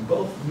transitions. So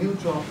both new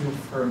job, new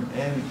firm,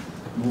 and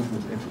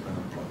movement into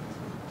unemployment.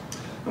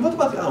 And what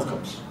about the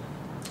outcomes?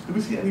 Do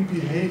we see any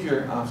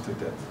behavior after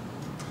that?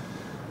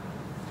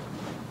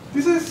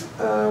 This is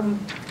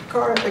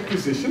car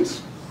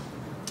acquisitions.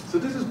 So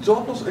this is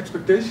job loss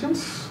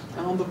expectations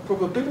and the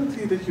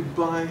probability that you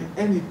buy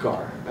any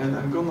car. And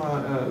I'm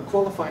gonna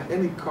qualify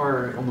any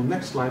car on the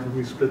next slide when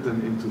we split them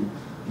into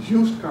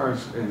used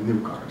cars and new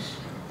cars.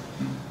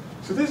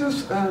 So this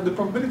is the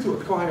probability to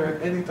acquire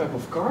any type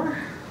of car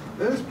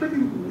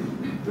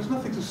there's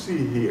nothing to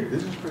see here.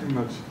 This is pretty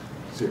much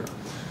zero.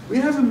 We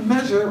have a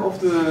measure of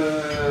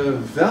the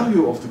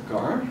value of the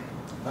car,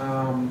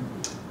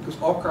 because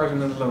all cars in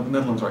the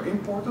Netherlands are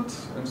imported,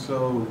 and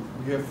so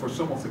we have for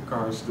some of the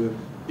cars the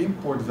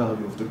import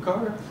value of the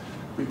car.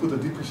 We put a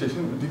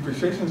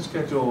depreciation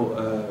schedule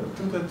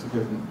to that to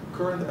get a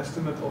current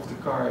estimate of the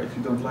car. If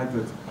you don't like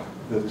that,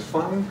 that is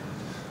fine.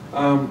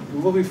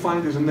 What we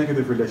find is a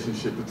negative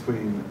relationship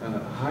between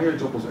higher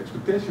job loss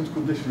expectations,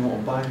 conditional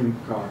on buying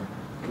a car,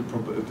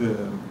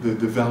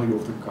 the value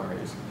of the car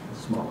is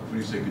smaller. When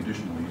you say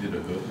conditional, you did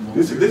a hurdle model?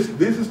 This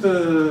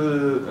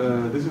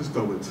is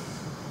Tobit.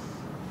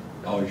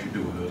 Oh, you should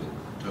do a hurdle,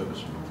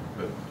 Tobit,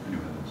 but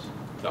anyway, that's...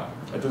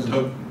 Yeah, it doesn't.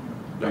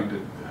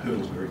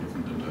 Hurdle's very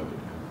different than Tobit.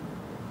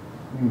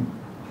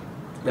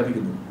 Yeah, we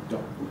can do.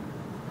 Yeah.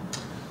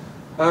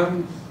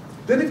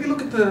 Then if you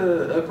look at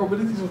the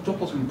probabilities of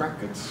job loss in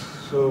brackets,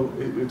 so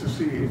to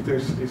see if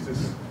there's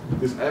this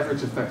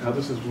average effect, how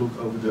does this look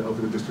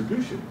over the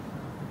distribution?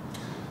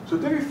 So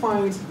there you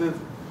find that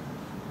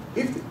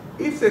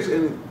if there's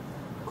any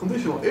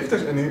conditional, if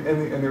there's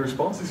any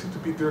response, they seem to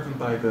be driven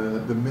by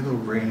the middle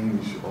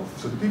range of,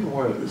 so the people who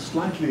are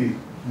slightly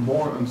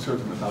more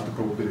uncertain about the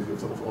probability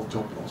of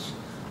job loss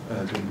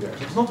than theirs.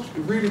 So it's not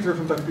really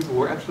driven by the people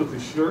who are absolutely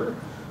sure,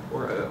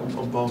 or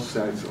on both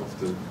sides of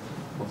this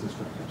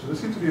spectrum. So there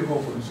seems to be a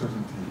role for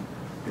uncertainty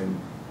in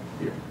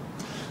here.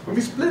 When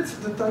we split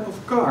the type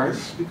of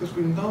cars, because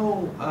we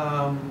know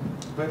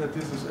whether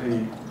this is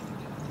a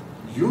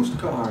used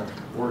car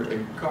or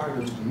a car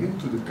that is new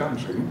to the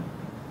country,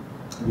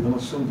 we don't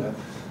assume that,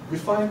 we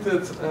find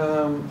that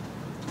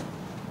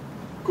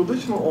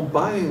conditional on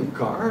buying a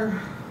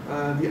car,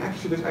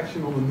 there's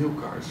action on the new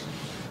cars.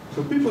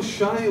 So people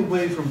shy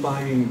away from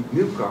buying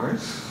new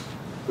cars,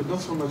 but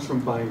not so much from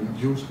buying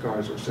used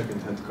cars or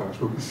second-hand cars,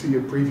 but we see a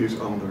previous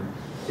owner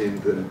in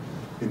the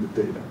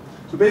data.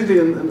 So basically,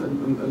 a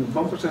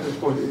 1 percentage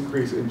point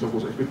increase in job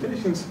loss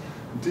expectations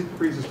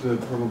decreases the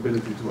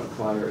probability to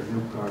acquire a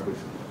new car with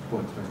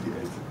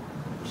 0.28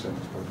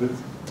 percentage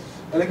probability.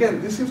 And again,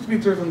 this seems to be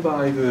driven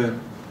by the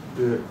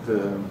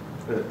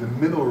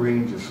middle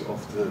ranges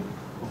of the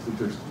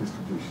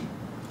distribution.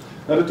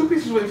 Now, the two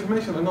pieces of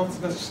information are not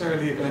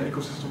necessarily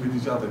inconsistent with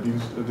each other,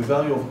 because the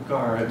value of a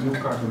car, new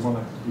cars are more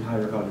likely to be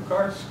higher value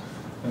cars,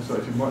 and so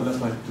if you're more or less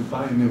likely to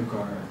buy a new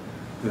car,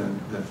 then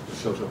that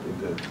shows up in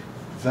the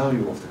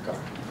value of the car.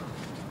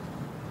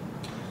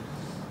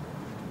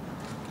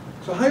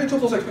 So higher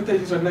job loss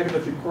expectations are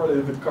negatively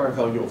correlated with car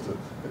value of the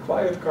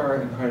acquired car,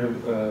 and higher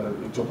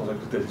job loss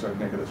expectations are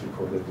negatively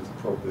correlated with the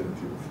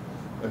probability of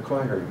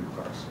acquiring new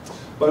cars.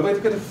 By the way,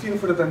 to get a feel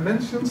for the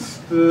dimensions,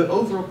 the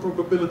overall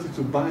probability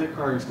to buy a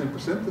car is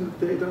 10% in the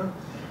data.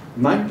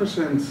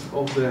 9%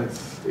 of that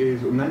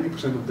is, or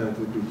 90% of that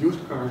would be used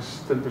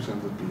cars,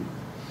 10% would be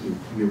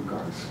new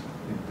cars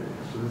in the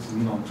data. So that's a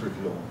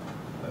non-trivial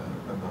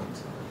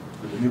amount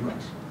for the new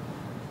cars.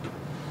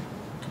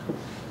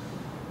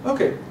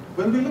 Okay,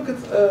 when we look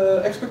at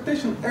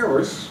expectation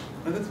errors,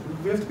 and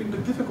we have to be a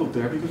bit difficult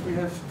there because we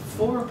have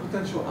 4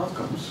 potential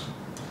outcomes.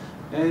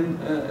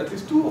 And at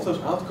least 2 of those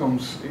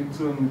outcomes in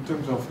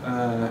terms of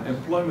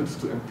employment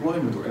to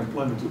employment or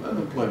employment to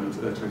unemployment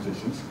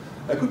transitions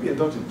could be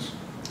endogenous.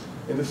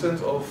 In the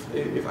sense of,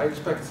 if I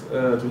expect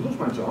to lose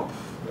my job,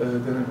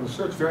 then I will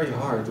search very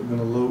hard and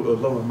then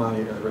lower my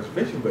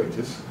reservation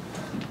wages.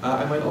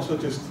 I might also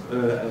just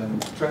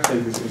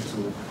translate this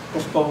into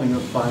postponing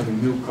of buying a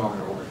new car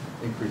or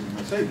increasing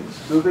my savings.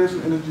 So there's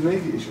an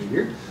endogeneity issue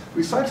here.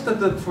 We sidestep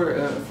that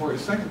for a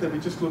second, and we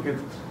just look at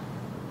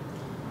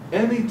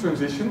any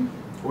transition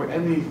or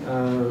any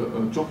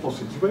job loss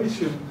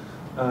situation,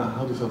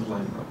 how does that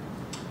line up?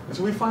 And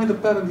so we find a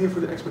pattern here for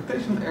the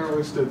expectation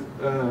errors that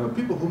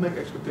people who make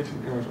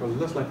expectation errors are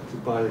less likely to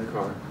buy a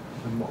car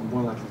and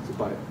more likely to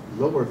buy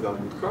lower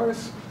valued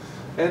cars.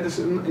 And there's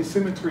an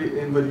asymmetry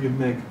in whether you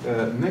make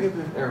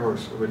negative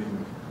errors or whether you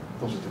make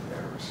positive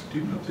errors. Do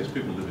you notice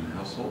people live in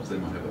households? They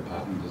might have a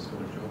partner that's got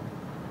a job?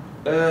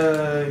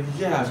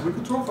 Yeah, so we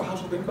control for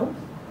household income.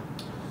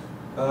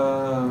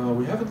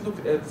 We haven't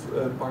looked at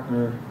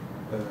partner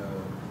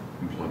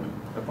Employment.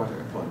 Partner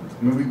employment. I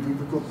mean, we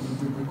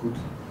could.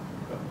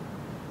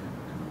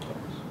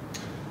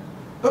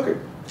 Okay,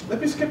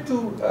 let me skip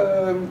to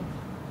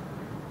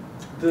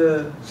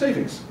the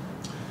savings.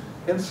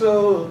 And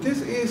so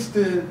this is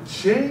the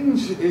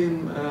change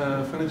in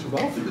financial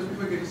wealth. Just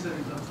before we get to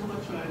savings, I'm still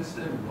not sure I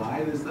understand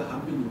why there's the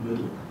hump in the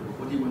middle, the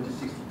 41 to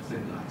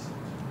 60% guys.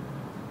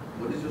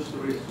 What is your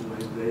story as to why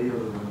they are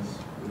the ones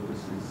where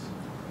this is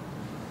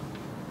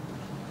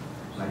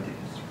lighting?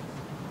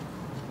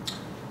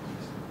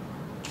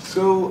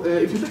 So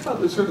if you think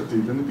about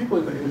uncertainty, then the people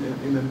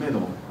in the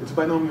middle, it's a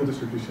binomial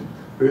distribution.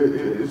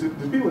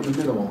 The people in the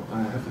middle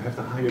have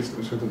the highest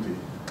uncertainty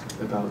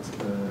about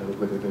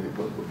whether they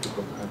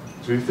what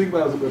happen. So you think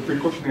about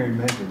precautionary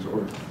measures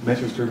or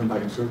measures driven by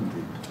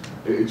uncertainty.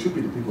 It should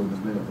be the people in the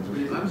middle.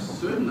 If I'm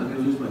certain I'm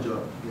going to lose my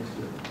job next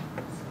year.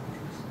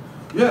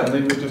 Yeah, and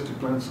then you just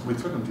plan with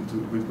certainty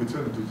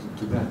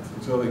to that.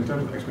 So in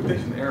terms of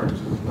expectation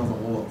errors, there's not a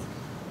whole lot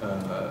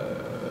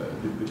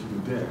that you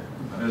do there.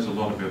 There's a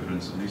lot of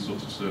evidence in these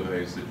sorts of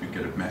surveys that you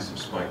get a massive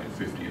spike at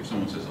 50. If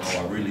someone says,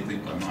 oh, I really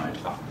think I might,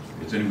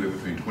 it's anywhere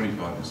between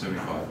 25 and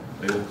 75.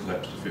 They all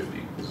collapse to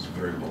 50. This is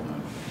very well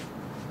known.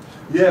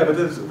 Yeah, but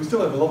we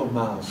still have a lot of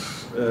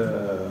mass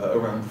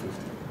around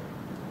 50.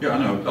 Yeah, I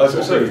know. I'll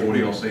say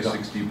 40, I'll say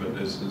 60, but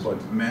there's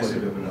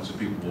massive evidence that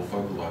people will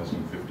focalize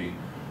on 50.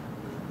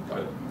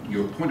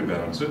 Your point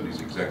about uncertainty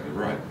is exactly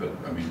right, but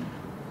I mean,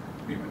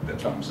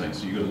 that's what I'm saying.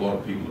 So you've got a lot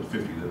of people at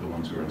 50, they're the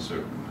ones who are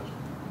uncertain.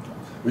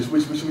 We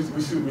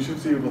should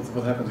see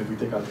what happens if we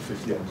take out the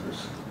 50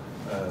 answers.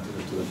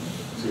 To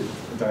see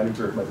entirely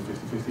certain by the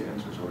 50-50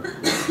 answers, or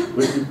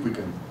we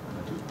can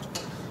do.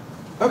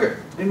 Okay,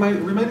 in my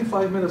remaining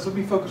 5 minutes, let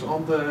me focus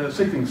on the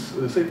savings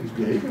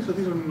behavior. So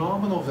these are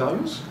nominal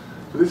values.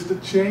 So this is the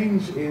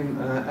change in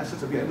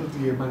assets at the end of the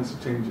year minus the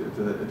change at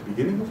the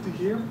beginning of the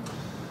year.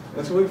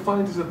 And so what we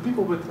find is that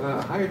people with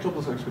higher job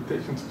loss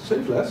expectations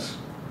save less.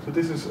 So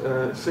this is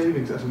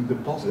savings as in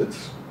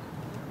deposits.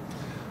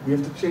 We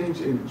have the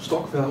change in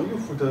stock value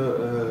for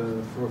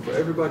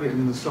everybody, and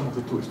then the sum of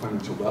the two is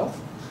financial wealth.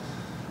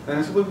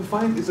 And so what we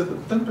find is that a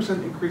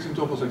 10% increase in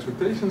job loss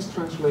expectations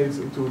translates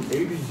into an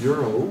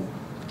 €80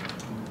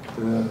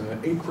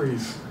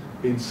 increase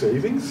in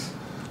savings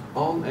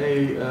on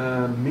a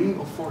mean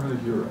of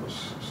 €400.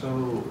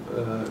 So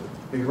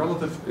in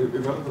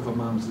relative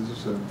amounts, this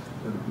is a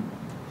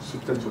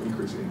substantial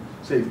increase in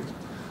savings.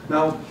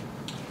 Now,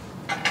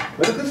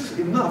 whether this is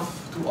enough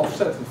to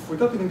offset, we're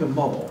not in the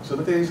model, so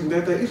that there is an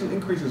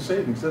increase in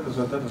savings, that is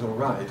all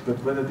right,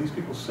 but whether these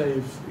people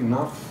save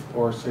enough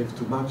or save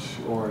too much,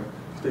 or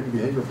take a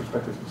behavioral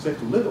perspective, save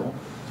too little,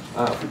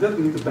 for that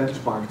we need a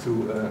benchmark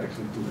to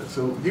actually do that.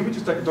 So here we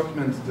just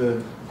document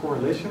the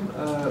correlation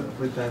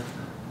with that.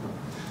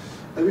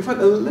 And we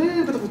find a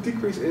little bit of a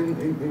decrease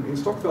in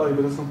stock value,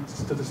 but it's not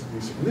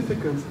statistically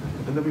significant,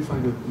 and then we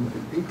find an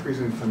increase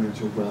in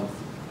financial wealth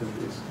that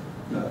is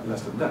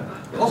less than that.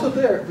 Also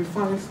there, we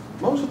find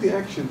most of the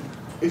action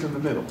is in the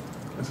middle.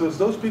 And so it's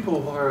those people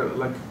who are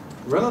like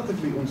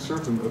relatively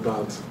uncertain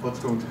about what's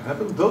going to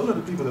happen. Those are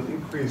the people that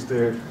increase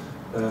their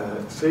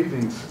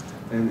savings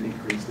and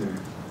increase their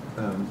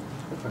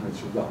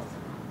financial wealth.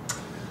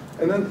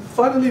 And then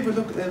finally we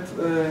look at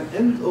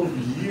end of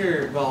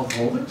year wealth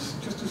holdings,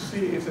 just to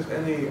see if there's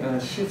any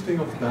shifting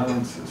of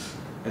balances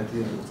at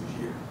the end of the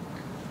year.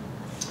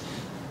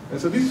 And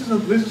so this is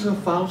in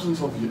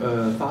thousands of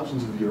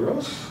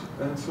euros.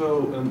 And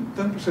so a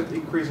 10%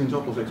 increase in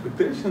job loss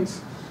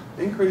expectations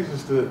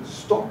increases the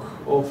stock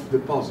of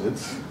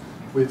deposits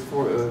with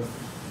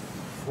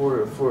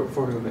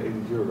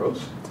 480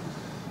 euros.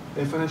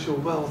 And financial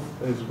wealth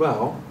as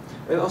well.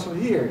 And also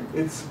here,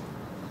 this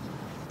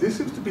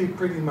seems to be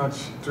pretty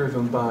much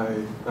driven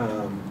by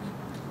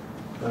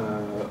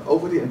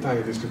over the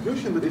entire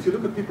distribution. But if you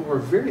look at people who are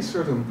very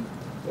certain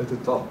at the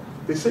top,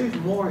 they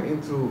save more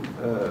into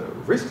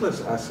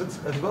riskless assets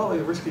as well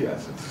as risky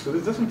assets. So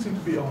there doesn't seem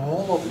to be a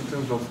whole lot in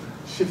terms of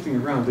shifting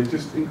around. They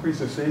just increase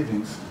their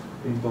savings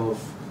in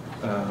both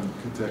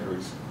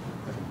categories.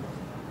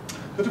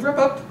 So to wrap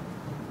up,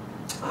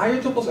 higher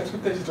job loss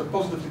expectations are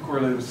positively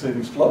correlated with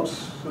savings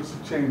flows. So it's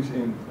a change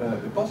in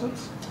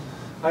deposits.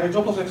 Higher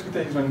job loss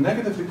expectations are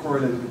negatively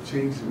correlated with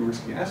change in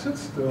risky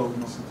assets, though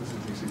not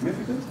statistically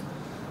significant.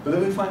 But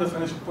then we find that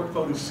financial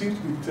portfolios seem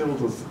to be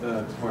tilted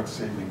towards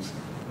savings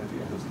at the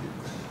end of the year.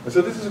 And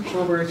so this is a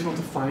corroboration of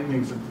the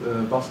findings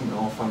that Bas and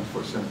al. Found, for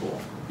example,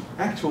 of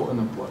actual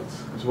unemployed.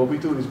 And so what we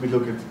do is we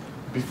look at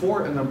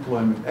before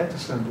unemployment at the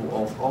sample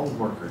of all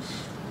workers,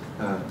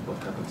 what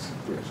happens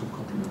there, so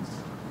complement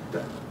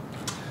that.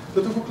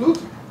 So to conclude,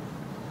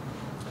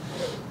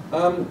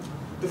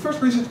 the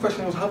first research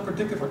question was how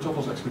predictive are job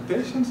loss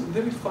expectations, and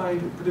then we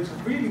find it predicts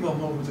really well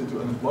movement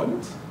into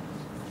unemployment.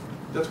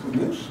 That's good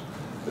news.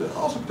 But it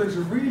also predicts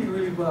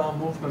really well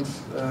movement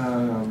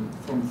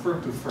from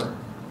firm to firm.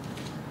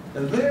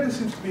 And there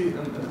seems to be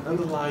an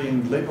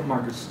underlying labor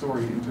market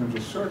story in terms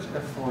of search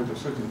effort or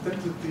search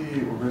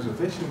intensity or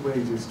reservation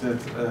wages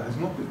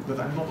that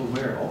I'm not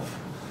aware of.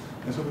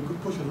 And so we could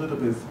push a little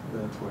bit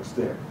towards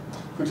there.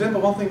 For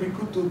example, one thing we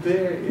could do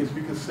there is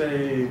we could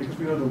say, because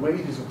we know the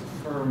wages of the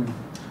firm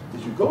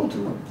that you go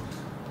to,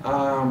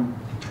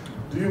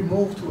 do you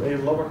move to a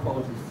lower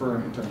quality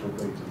firm in terms of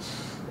wages?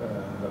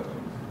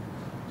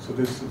 So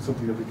this is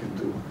something that we can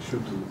do,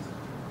 should do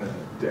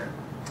there.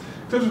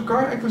 In terms of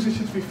car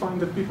acquisitions, we find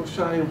that people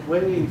shy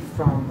away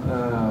from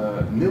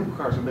new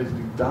cars and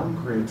basically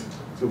downgrade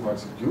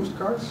towards used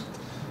cars.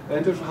 And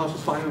in terms of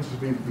household finances,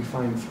 we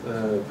find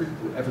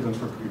evidence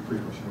for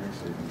precautionary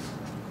savings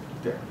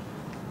there.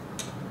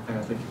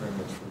 And thank you very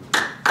much for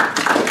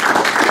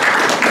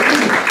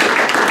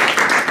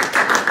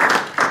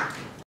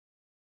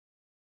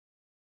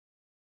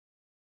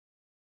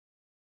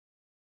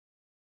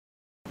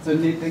So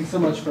Nate, thanks so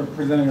much for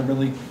presenting a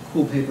really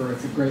cool paper.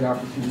 It's a great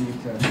opportunity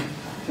to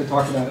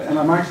talk about it. And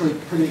I'm actually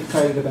pretty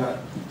excited about,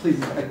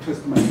 please, I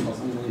twisted my ankles,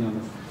 I'm going to lean on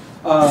this.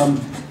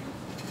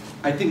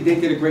 I think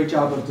Nate did a great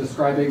job of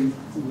describing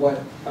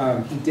what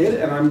he did,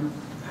 and I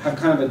have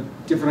kind of a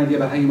different idea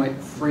about how you might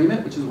frame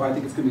it, which is why I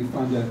think it's going to be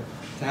fun to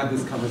have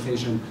this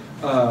conversation.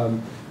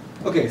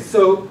 Okay,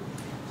 so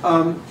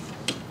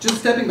just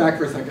stepping back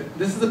for a second,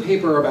 this is a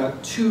paper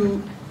about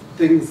two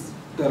things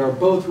that are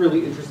both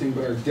really interesting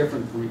but are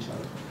different from each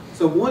other.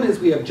 So one is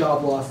we have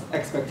job loss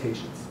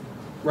expectations,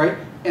 right?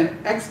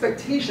 And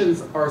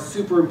expectations are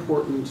super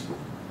important,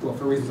 well,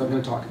 for reasons I'm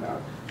going to talk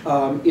about,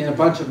 in a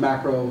bunch of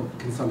macro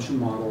consumption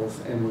models,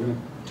 and we're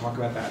going to talk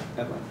about that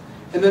at length.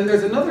 And then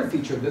there's another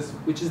feature of this,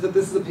 which is that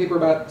this is a paper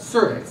about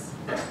surveys.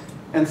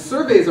 And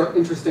surveys are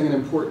interesting and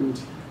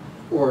important,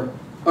 or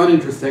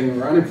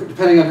uninteresting, or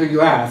depending on who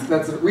you ask.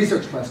 That's a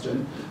research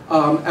question,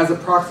 as a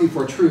proxy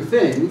for true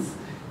things.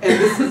 And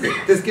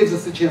this gives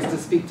us a chance to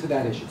speak to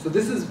that issue. So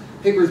this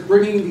paper is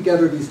bringing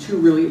together these two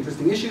really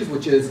interesting issues,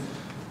 which is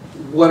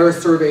what are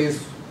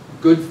surveys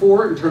good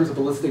for in terms of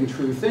eliciting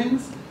true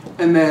things,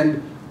 and then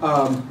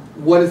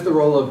what is the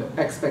role of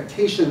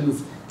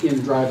expectations in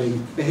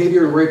driving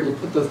behavior, and we're able to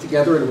put those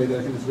together in a way that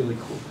I think is really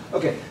cool.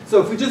 Okay, so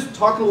if we just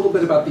talk a little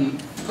bit about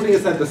putting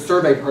aside the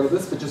survey part of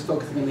this, but just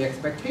focusing on the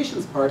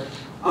expectations part,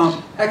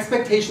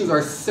 expectations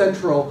are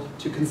central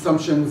to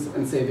consumptions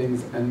and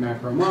savings and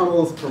macro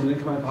models, permanent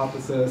income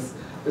hypothesis.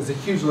 There's a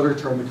huge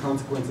literature on the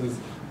consequences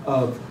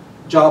of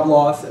job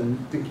loss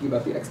and thinking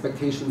about the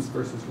expectations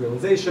versus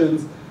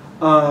realizations.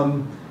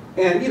 And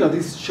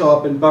these show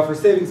up in buffer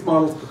savings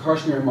models,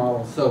 precautionary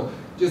models. So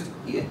just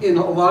in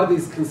a lot of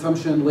these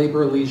consumption,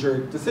 labor, leisure,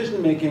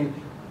 decision making,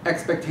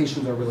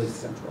 expectations are really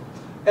central.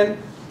 And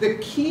the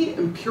key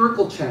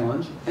empirical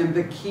challenge and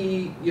the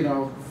key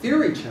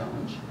theory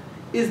challenge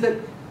is that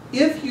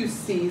if you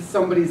see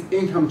somebody's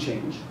income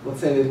change, let's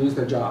say they lose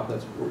their job,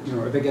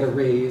 or they get a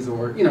raise,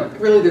 or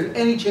really there's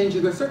any change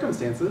in their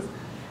circumstances,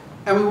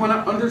 and we want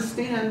to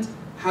understand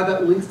how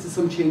that links to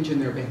some change in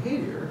their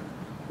behavior,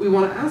 we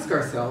want to ask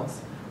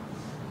ourselves,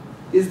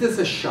 is this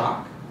a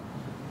shock,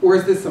 or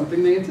is this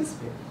something they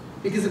anticipated?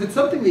 Because if it's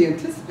something they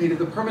anticipated,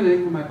 the permanent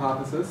income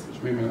hypothesis,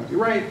 which may or may not be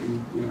right,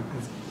 and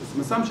has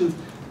some assumptions,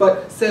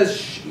 but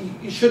says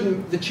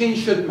the change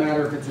shouldn't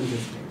matter if it's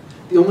anticipated.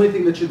 The only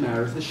thing that should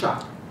matter is the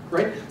shock,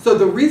 right? So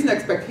the reason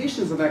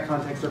expectations in that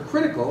context are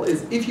critical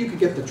is if you could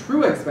get the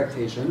true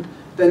expectation,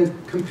 then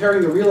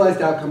comparing the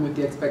realized outcome with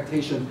the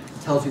expectation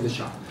tells you the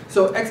shock.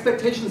 So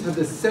expectations have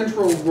this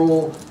central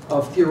role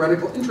of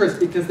theoretical interest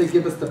because they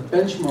give us the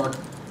benchmark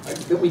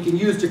that we can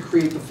use to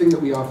create the thing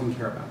that we often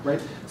care about,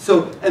 right?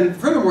 So, and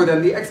furthermore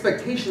then, the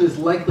expectation is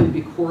likely to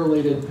be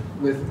correlated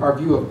with our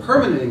view of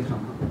permanent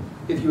income.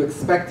 If you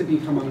expect to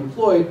become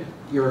unemployed,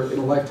 you're in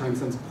a lifetime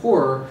sense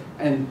poorer,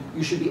 and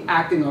you should be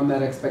acting on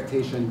that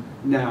expectation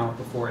now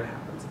before it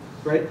happens,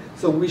 right?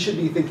 So we should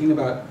be thinking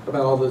about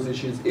all those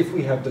issues if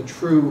we have the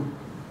true,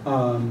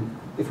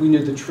 if we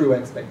knew the true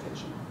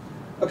expectation.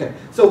 Okay,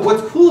 so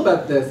what's cool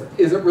about this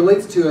is it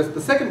relates to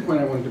the second point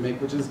I wanted to make,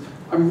 which is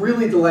I'm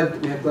really delighted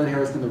that we have Glenn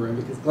Harrison in the room,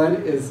 because Glenn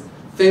is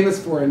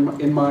famous for, in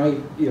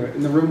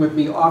the room with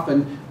me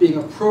often, being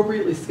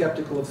appropriately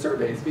skeptical of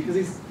surveys, because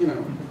he's,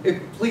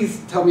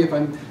 please tell me if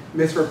I'm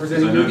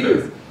misrepresenting your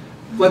views.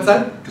 What's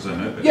that? Because I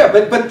know better. Yeah,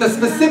 but the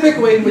specific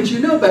way in which you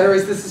know better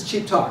is this is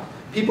cheap talk.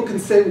 People can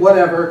say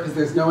whatever because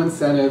there's no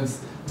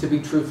incentives to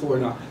be truthful or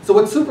not. So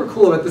what's super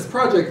cool about this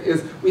project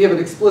is we have an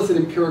explicit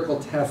empirical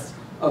test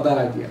of that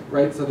idea,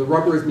 right? So the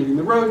rubber is meeting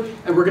the road,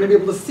 and we're going to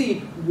be able to see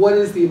what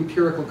is the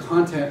empirical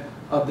content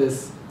of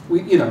this,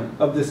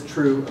 of this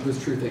true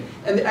thing.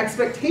 And the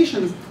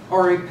expectations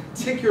are a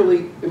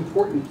particularly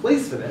important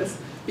place for this,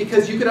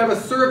 because you could have a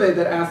survey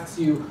that asks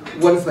you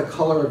what is the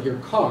color of your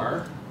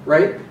car,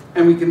 right?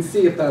 And we can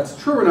see if that's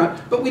true or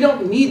not, but we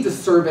don't need to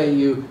survey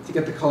you to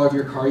get the color of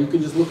your car. You can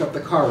just look up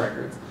the car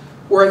records.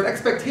 Whereas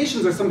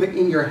expectations are something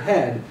in your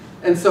head,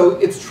 and so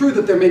it's true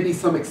that there may be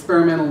some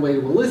experimental way to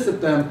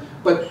elicit them,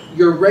 but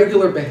your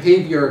regular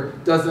behavior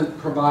doesn't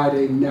provide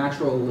a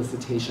natural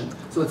elicitation.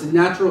 So it's a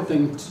natural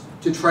thing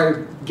to try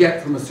to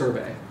get from a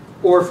survey,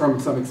 or from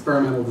some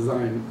experimental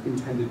design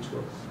intended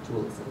to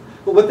elicit.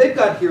 But what they've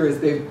got here is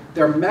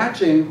they're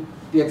matching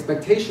the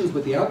expectations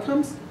with the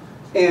outcomes,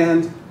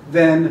 and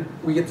then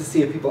we get to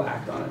see if people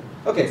act on it.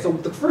 Okay, so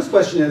the first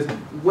question is,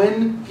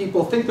 when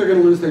people think they're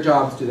going to lose their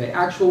jobs, do they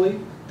actually?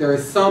 There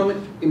is some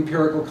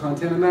empirical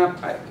content in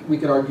that. We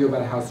could argue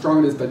about how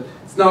strong it is, but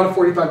it's not a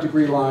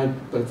 45-degree line,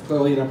 but it's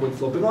clearly an upward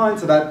sloping line,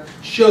 so that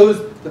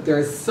shows that there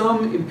is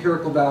some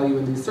empirical value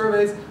in these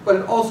surveys, but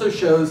it also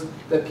shows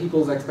that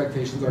people's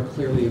expectations are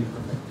clearly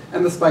imperfect.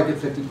 And the spike at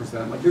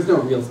 50%, there's no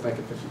real spike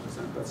at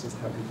 50%, that's just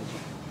how people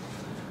talk.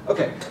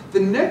 Okay, the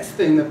next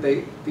thing that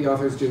the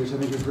authors do, which I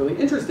think is really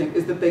interesting,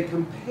 is that they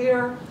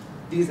compare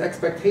these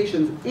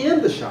expectations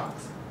and the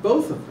shocks,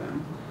 both of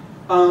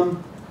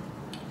them,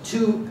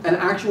 to an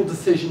actual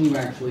decision you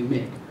actually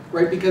make,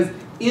 right? Because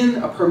in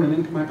a permanent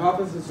income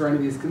hypothesis or any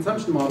of these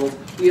consumption models,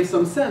 we have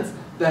some sense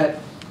that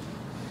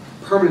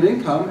permanent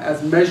income,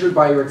 as measured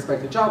by your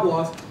expected job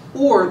loss,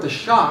 or the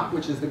shock,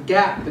 which is the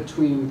gap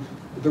between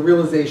the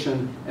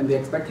realization and the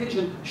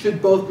expectation,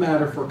 should both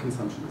matter for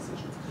consumption decisions.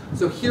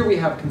 So here we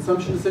have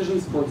consumption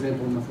decisions, for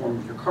example, in the form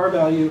of your car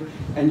value,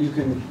 and you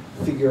can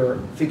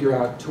figure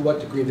out to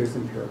what degree there's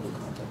empirical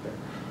content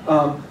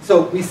there.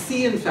 So we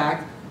see, in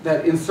fact,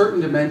 that in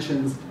certain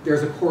dimensions,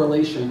 there's a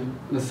correlation,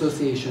 an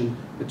association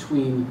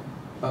between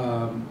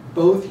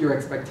both your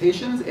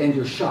expectations and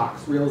your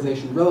shocks,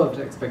 realization relative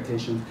to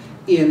expectations,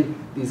 in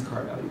these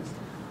CAR values.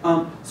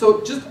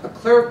 So just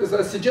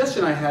a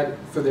suggestion I had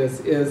for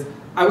this is,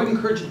 I would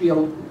encourage you to be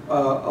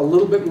a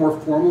little bit more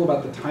formal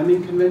about the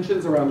timing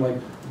conventions around, like,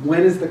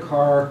 when is the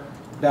CAR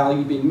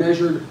value being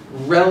measured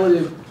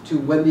relative to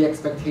when the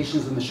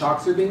expectations and the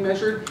shocks are being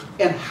measured,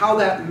 and how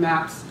that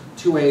maps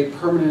to a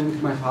permanent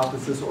income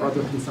hypothesis or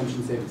other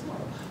consumption savings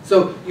model.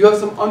 So you have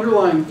some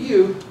underlying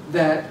view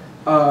that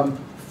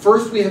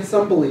first we have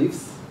some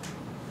beliefs,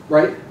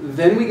 right?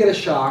 Then we get a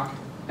shock,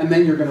 and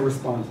then you're going to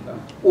respond to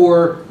them.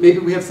 Or maybe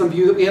we have some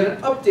view that we had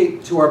an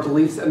update to our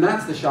beliefs, and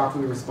that's the shock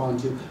we respond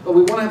to. But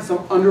we want to have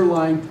some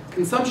underlying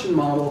consumption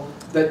model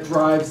that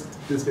drives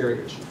this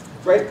variation,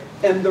 right?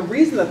 And the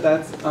reason that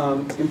that's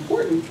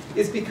important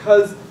is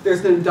because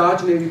there's an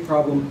endogeneity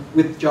problem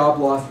with job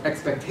loss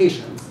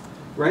expectations,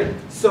 right?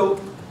 So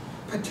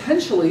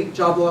potentially,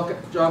 job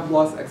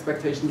loss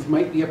expectations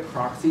might be a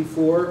proxy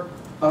for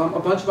a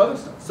bunch of other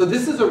stuff. So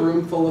this is a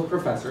room full of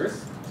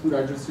professors, some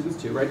graduate students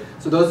too, right?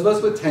 So those of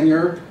us with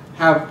tenure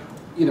have,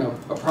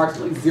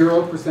 approximately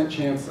 0%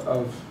 chance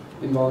of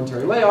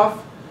involuntary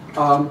layoff.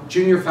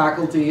 Junior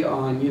faculty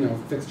on,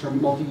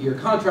 fixed-term multi-year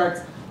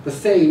contracts, the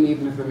same,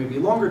 even if there may be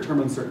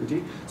longer-term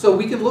uncertainty. So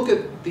we can look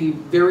at the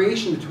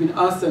variation between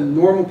us and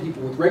normal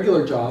people with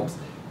regular jobs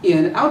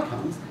in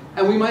outcomes,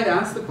 and we might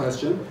ask the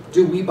question,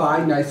 do we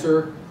buy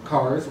nicer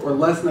cars or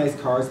less nice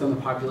cars than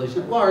the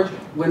population at large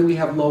when we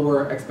have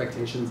lower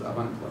expectations of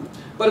unemployment?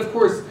 But of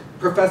course,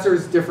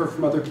 professors differ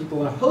from other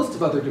people in a host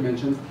of other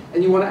dimensions,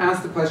 and you want to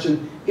ask the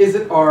question, is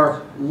it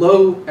our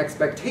low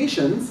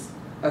expectations,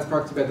 as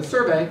proxied by the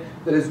survey,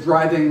 that is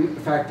driving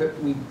the fact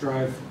that we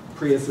drive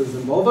Priuses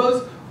and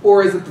Volvos,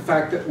 or is it the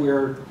fact that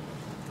we're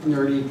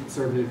nerdy,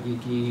 conservative,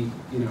 geeky,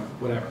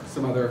 whatever,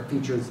 some other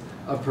features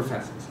of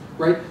professors,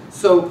 right?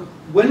 So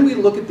when we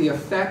look at the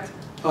effect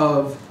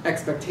of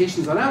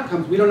expectations on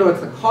outcomes, we don't know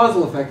it's the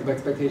causal effect of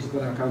expectations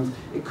on outcomes.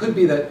 It could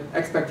be that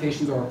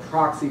expectations are a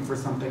proxy for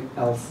something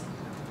else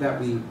that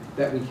we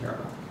care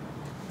about,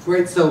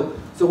 right? So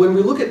when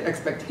we look at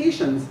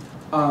expectations,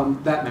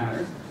 that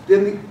matters.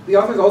 Then the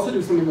authors also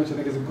do something which I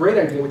think is a great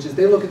idea, which is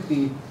they look at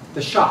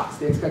the shocks,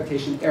 the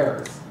expectation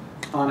errors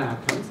on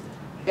outcomes.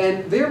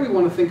 And there we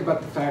want to think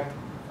about the fact,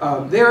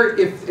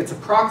 if it's a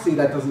proxy,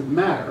 that doesn't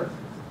matter,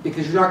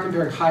 because you're not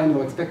comparing high and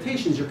low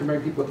expectations, you're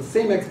comparing people with the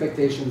same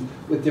expectations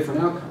with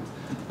different outcomes.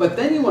 But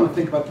then you want to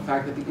think about the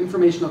fact that the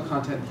informational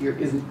content here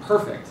isn't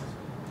perfect,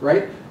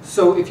 right?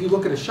 So if you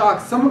look at a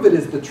shock, some of it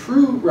is the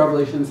true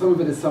revelation, some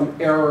of it is some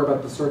error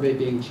about the survey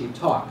being cheap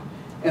talk.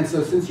 And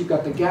so since you've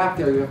got the gap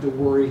there, you have to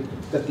worry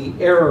that the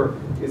error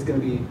is going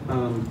to be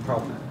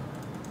problematic.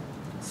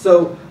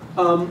 So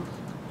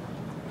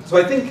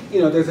I think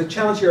there's a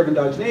challenge here of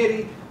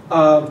endogeneity.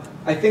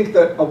 I think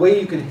that a way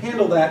you can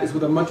handle that is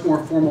with a much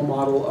more formal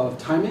model of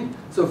timing.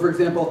 So for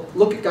example,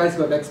 look at guys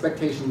who have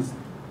expectations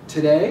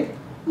today,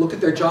 look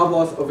at their job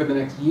loss over the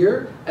next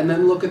year, and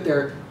then look at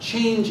their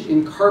change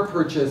in car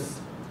purchase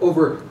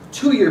over a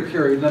 2-year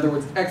period, in other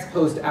words, ex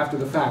post after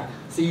the fact.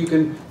 So you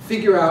can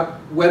figure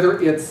out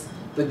whether it's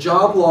the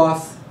job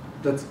loss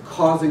that's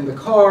causing the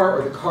car,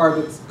 or the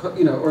car that's,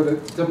 or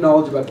the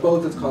knowledge about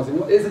both that's causing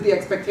what. Is it the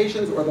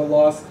expectations or the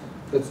loss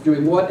that's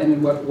doing what and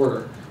in what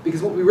order?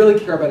 Because what we really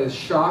care about is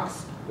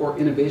shocks or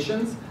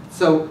innovations.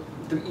 So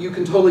you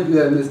can totally do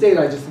that in this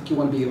data, I just think you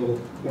want to be a little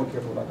more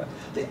careful about that.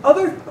 The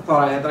other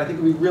thought I had that I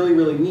think would be really,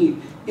 really neat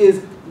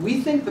is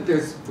we think that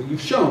there's, well,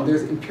 you've shown,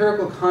 there's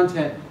empirical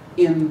content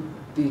in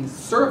the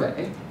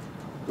survey,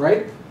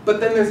 right? But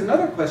then there's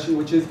another question,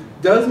 which is,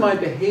 does my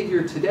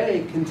behavior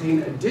today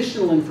contain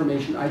additional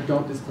information I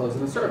don't disclose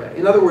in the survey?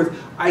 In other words,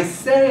 I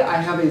say I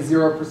have a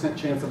 0%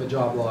 chance of a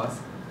job loss,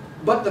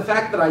 but the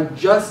fact that I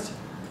just,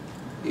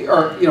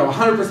 or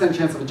 100%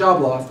 chance of a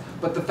job loss,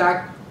 but the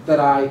fact that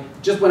I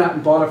just went out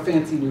and bought a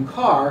fancy new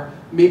car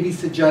maybe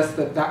suggests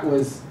that that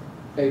was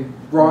a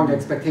wrong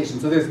expectation.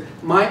 So there's,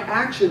 my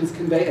actions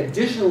convey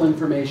additional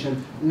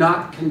information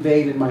not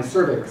conveyed in my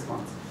survey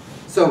response.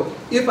 So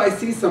if I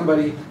see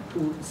somebody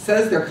who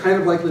says they're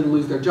kind of likely to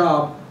lose their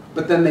job,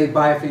 but then they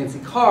buy a fancy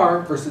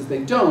car versus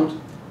they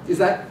don't, does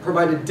that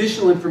provide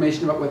additional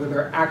information about whether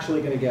they're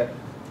actually going to get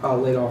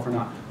laid off or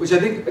not? Which I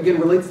think, again,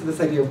 relates to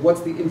this idea of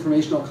what's the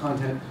informational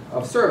content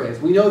of surveys.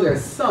 We know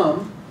there's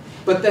some,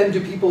 but then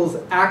do people's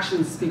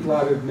actions speak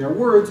louder than their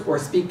words, or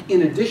speak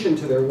in addition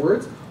to their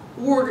words?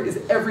 Or is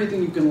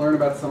everything you can learn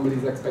about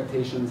somebody's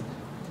expectations,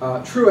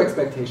 true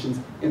expectations,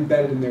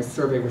 embedded in their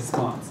survey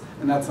response?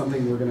 And that's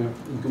something you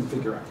can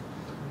figure out.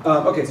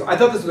 Okay, so I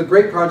thought this was a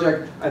great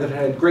project. I thought it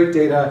had great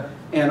data,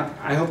 and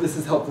I hope this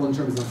is helpful in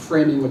terms of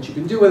framing what you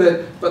can do with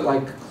it. But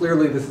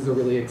clearly, this is a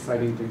really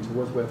exciting thing to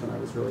work with, and I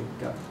was really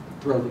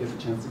thrilled to get the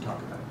chance to talk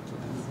about it. So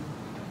thanks.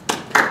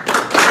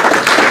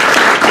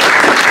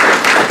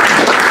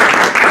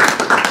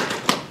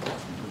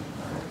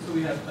 So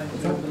we have time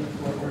to open the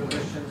floor for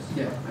questions.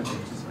 Yeah,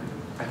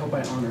 I hope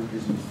I honored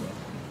your.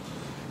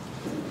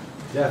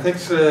 Yeah,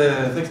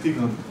 thanks,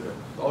 Stephen.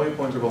 all your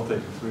points are well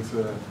taken. So it's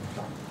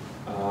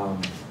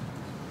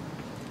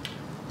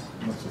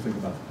much to think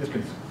about. Yes,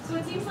 please. So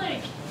it seems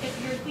like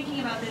if you're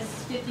thinking about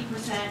this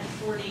 50%,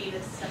 40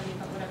 to 70,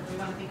 whatever we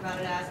want to think about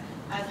it as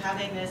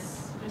having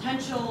this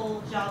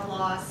potential job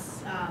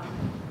loss,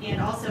 and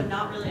also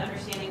not really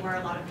understanding where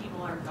a lot of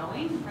people are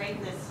going, right,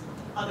 in this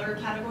other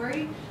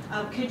category,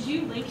 could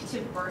you link to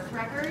birth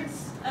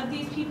records of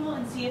these people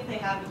and see if they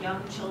have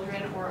young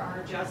children or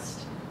are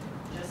just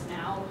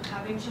now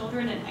having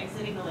children and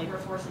exiting the labor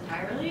force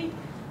entirely?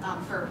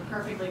 For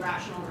perfectly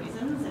rational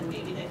reasons, and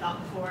maybe they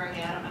thought before,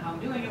 hey, I don't know how I'm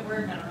doing at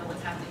work, I don't know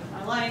what's happening with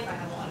my life, I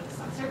have a lot of this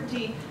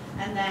uncertainty,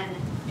 and then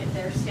if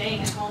they're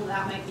staying at home,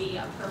 that might be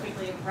a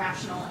perfectly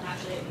rational, and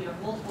actually if you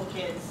have multiple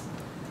kids,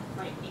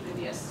 might even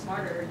be a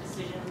smarter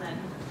decision than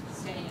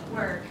staying at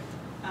work,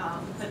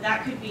 but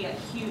that could be a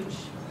huge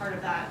part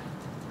of that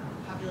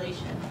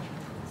population,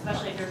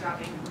 especially if you're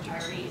dropping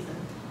retirees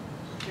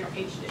and your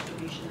age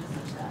distribution is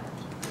such that.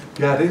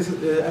 Yeah, there's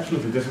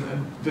absolutely. There's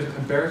an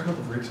embarrassment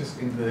of riches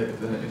in the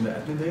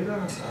admin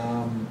data,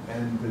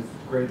 and with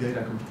great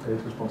data comes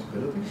great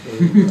responsibility.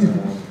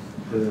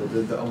 So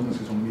the onus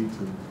is on me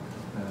to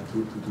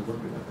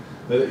work with that.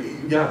 But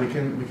yeah, we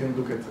can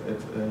look at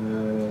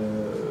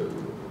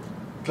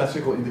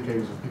classical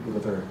indicators of people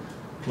that are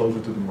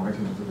closer to the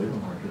margin of the labor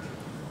market.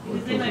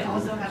 Because they might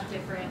also have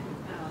different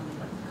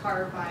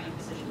car buying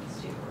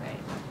decisions too,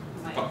 right?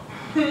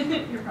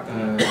 You're probably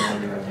going to have a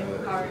different type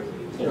of car.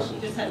 You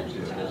just had a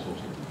new child.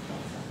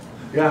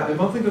 Yeah, and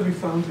one thing that we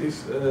found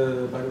is,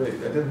 by the way,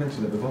 I didn't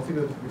mention it, but one thing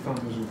that we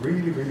found was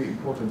really, really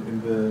important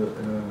in the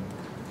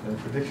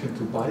prediction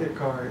to buy a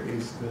car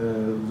is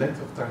the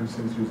length of time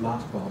since you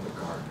last bought a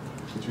car,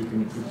 which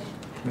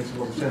makes a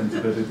lot of sense,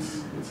 but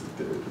it's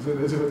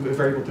a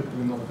variable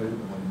typically not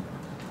available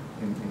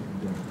in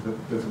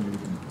that doesn't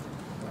even.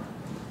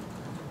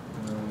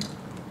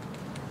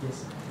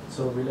 Yes.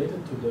 So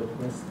related to the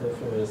point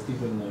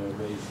Stephen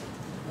raised,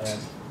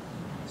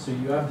 so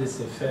you have this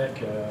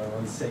effect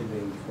on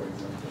saving, for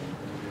example.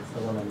 It's the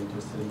one I'm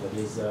interested in. That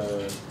is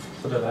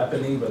sort of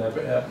happening, but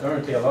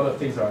apparently a lot of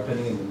things are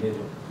happening in the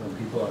middle when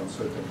people are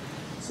uncertain.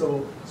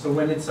 So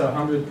when it's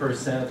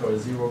 100% or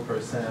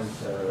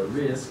 0%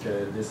 risk,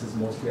 this is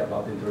mostly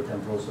about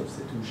intertemporal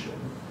substitution,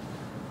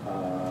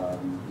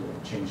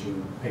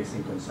 changing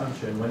pacing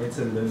consumption. When it's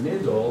in the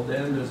middle,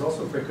 then there's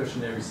also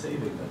precautionary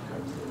saving that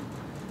comes in.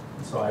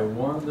 So I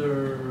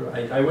wonder,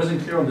 I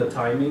wasn't clear on the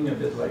timing, a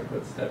bit like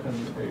what Stefan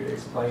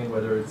explained,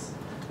 whether it's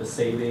the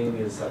saving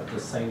is at the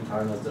same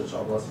time as the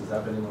job loss is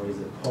happening, or is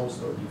it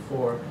post or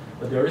before.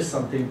 But there is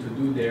something to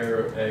do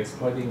there,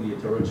 exploiting the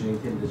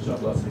heterogeneity in this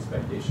job loss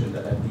expectation,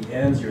 that at the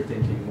ends you're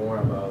thinking more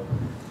about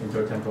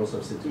intertemporal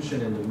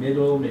substitution, in the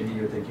middle maybe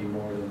you're thinking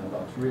more than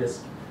about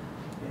risk.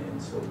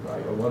 And so I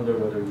wonder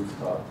whether you've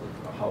thought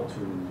how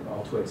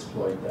to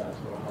exploit that,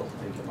 or how to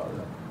think about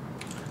that.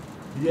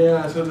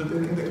 Yeah, so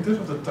in terms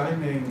of the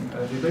timing,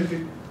 they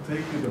basically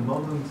take you the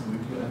moment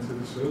that you answer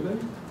the survey,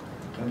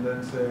 and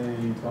then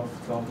say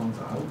 12 months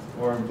out,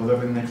 or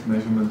whatever the next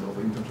measurement of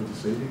in terms of the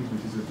savings,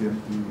 which is at the end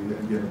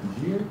of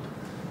the year,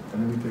 and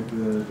then we take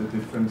the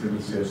difference in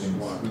the savings.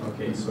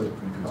 Okay, so it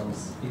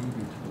comes in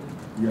between.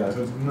 Yeah,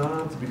 so it's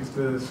not, because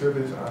the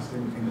survey is asked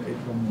in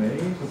April, May,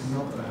 so it's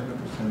not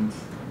 100%,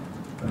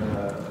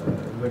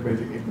 like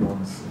basically 8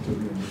 months until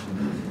the end of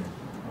the year.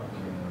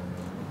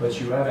 But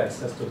you have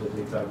access to the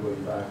data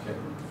going back and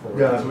forward.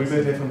 Yeah, so we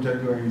made it from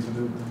January, so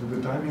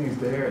the timing is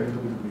there, a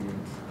little bit weird.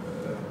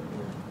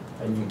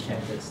 And you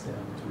can't extend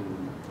to.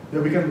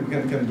 Yeah, we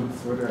can look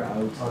further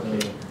out. Okay.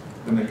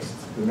 The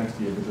next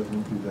year, but that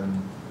will be then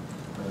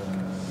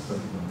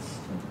 20 months.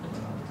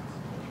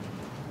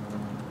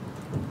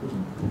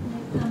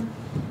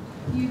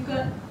 You've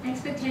got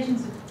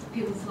expectations of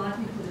people's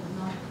livelihood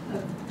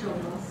of job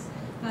loss,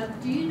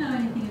 but do you know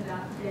anything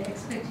about the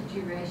expected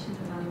duration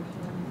of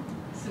unemployment?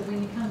 So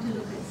when you come to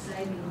look at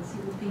savings,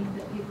 you would think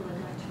that people are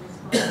going to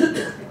respond to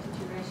the expected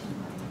duration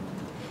of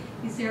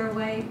unemployment. Is there a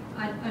way,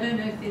 I don't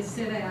know if there's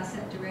survey asked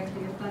that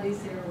directly, but is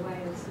there a way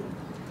of sort of,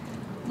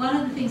 one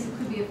of the things that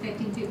could be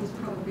affecting people's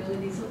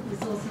probabilities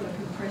is also a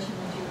compression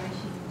of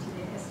duration into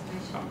their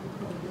estimation of the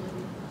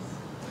probability.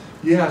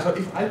 Yeah, so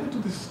if I would do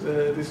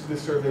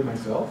this survey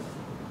myself,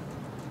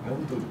 I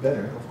would do it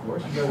better, of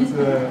course.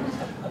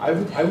 But I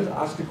would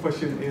ask the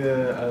question: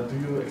 do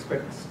you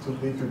expect to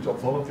leave your job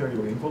voluntarily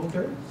or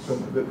involuntary? So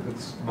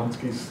that's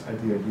Mansky's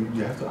idea.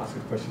 You have to ask a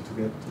question to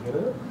get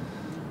it.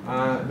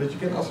 But you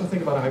can also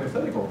think about a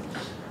hypothetical.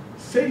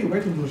 Say you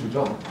were to lose your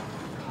job,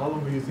 how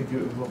long do you think you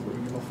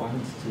will find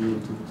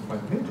to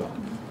find a new job?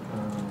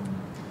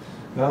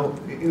 Now,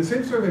 in the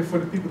same survey for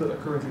the people that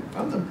are currently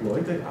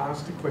unemployed, they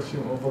asked the question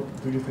of what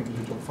do you think is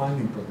your job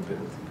finding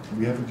probability?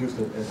 We haven't used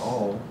that at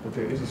all, but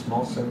there is a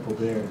small sample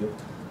there that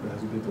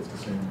has a bit of the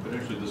same. But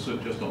actually,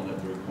 just on that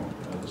very point,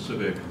 the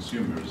survey of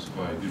consumers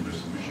by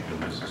University of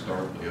Michigan has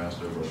historically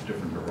asked over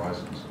different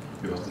horizons.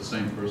 You ask the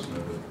same person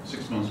over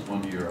 6 months,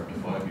 1 year, up to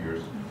 5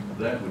 years.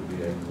 That would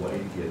be a way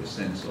to get a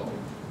sense of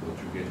what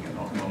you're getting, and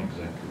not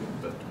exactly,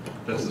 but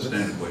that's the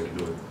standard way to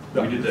do it.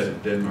 We did that in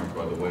Denmark,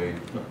 by the way,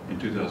 in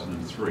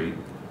 2003.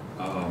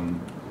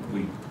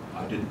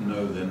 I didn't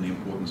know then the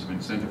importance of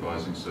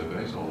incentivizing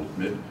surveys, I'll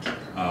admit,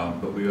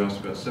 but we asked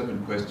about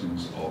 7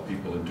 questions of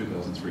people in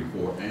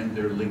 2003-04, and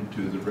they're linked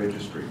to the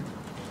registry.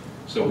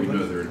 So we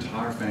know their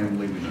entire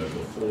family, we know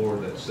before,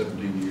 that's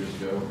 17 years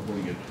ago. I'm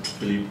pointing at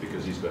Philippe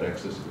because he's got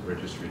access to the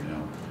registry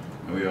now.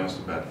 And we asked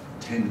about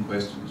 10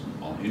 questions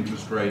on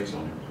interest rates,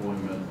 on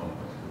employment, on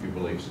your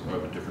beliefs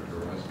over different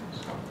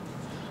horizons.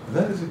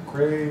 That is a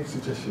great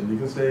suggestion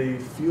because they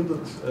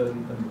fielded a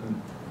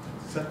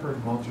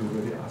separate module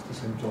where they asked the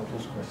same job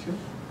loss question.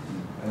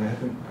 And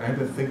I had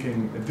been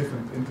thinking at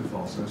different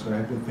intervals, so I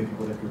had been thinking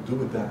what I could do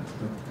with that.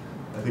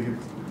 But I think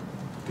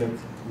that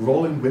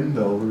rolling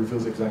window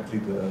reveals exactly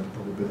the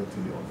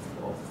probability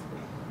of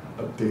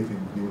updating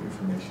new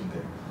information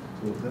there.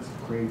 So that's a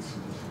great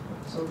suggestion.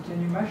 So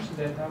can you match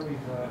the data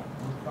with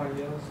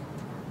employers'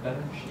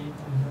 balance sheet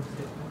and income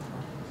statement?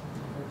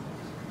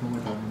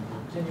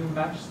 Can you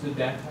match the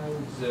data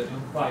with the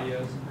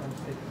employer's income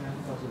statement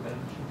or the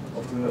balance sheet?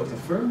 Of the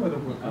firm or the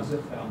workers? Of the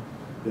firm.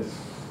 Yes.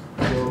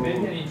 So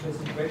maybe an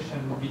interesting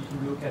question would be to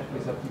look at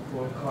whether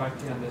people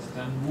correctly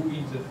understand who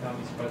in the firm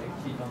is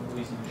protected and who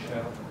is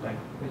insured, like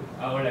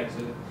how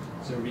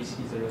the risk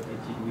is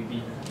allocated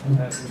within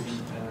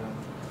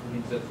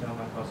the firm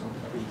across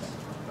employees.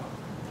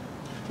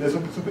 Yeah, so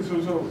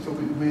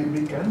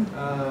we can.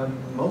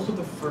 Most of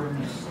the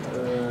firms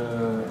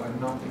are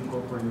not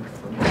incorporated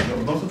firms.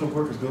 Most of the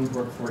workers don't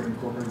work for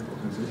incorporated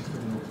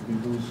organizations. We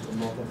lose a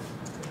lot of,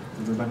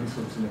 there might be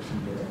some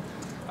selection there.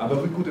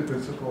 But we could in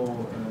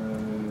principle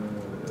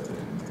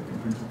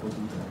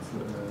do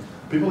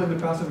that. People in the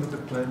past have looked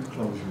at planned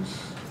closures.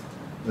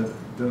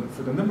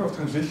 For the number of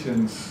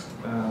transitions,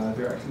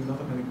 there are actually not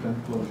that many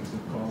planned closures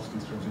that cause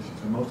these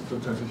transitions. And most of the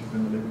transitions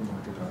in the labor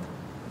market are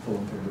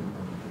voluntary.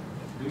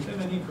 Do you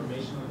have any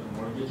information on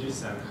the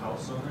mortgages and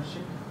house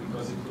ownership?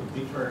 Because it will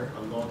differ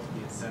a lot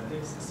the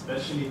incentives,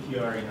 especially if you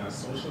are in a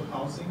social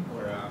housing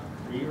or a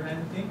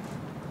re-renting.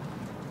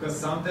 Because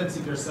sometimes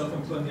if you're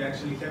self-employed, you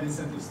actually have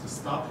incentives to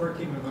stop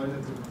working in order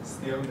to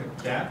stay on the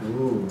cap.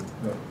 Ooh,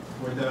 no.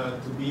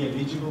 To be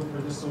eligible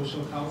for the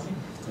social housing.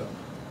 No.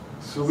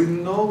 So we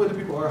know whether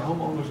people are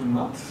homeowners or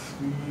not.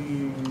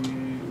 We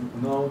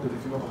know that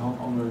if you're not a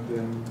homeowner,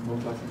 then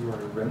most likely you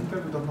are a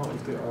renter. We don't know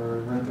if they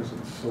are renters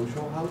in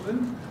social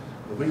housing.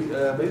 We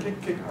basically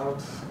kick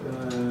out,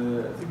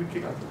 I think we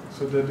kick out,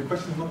 so the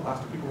question is not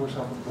asked to people who are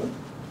self-employed.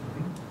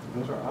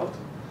 Those are out.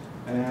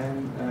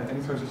 And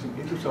any transition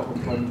into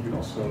self-employment, we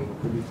also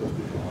release those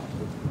people out.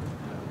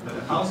 But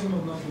the housing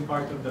will not be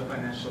part of the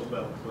financial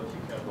wealth, what you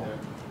have there.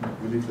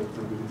 We leave that.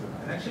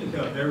 And actually you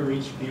have a very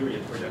rich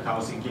period for the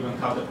housing, given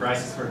how the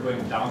prices were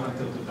going down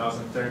until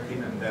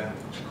 2013 and then.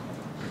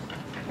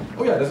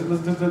 Oh yeah,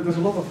 there's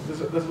a lot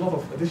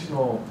of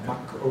additional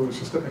macro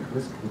systemic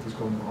risk that is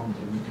going on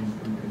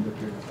in the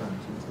period of time.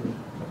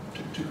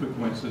 So two quick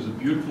points. There's a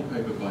beautiful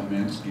paper by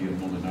Mansky and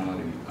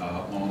Molinari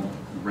on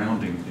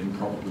rounding in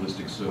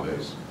probabilistic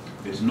surveys.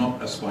 It's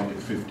not a spike at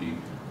 50,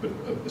 but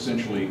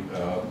essentially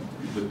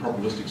with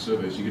probabilistic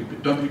surveys, people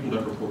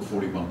don't report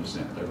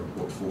 41%, they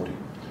report 40.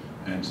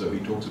 And so he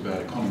talks about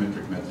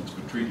econometric methods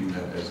for treating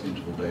that as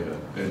interval data.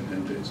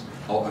 And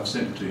I've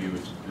sent it to you,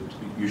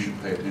 you should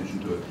pay attention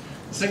to it.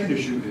 The second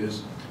issue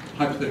is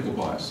hypothetical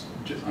bias.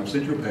 I've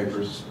sent your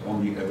papers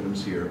on the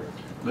evidence here.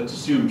 Let's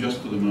assume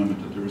just for the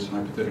moment that there is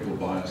hypothetical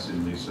bias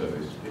in these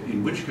surveys,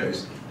 in which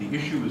case the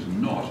issue is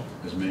not,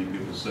 as many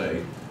people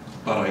say,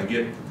 but I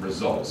get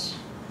results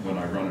when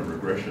I run a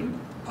regression.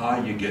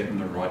 Are you getting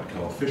the right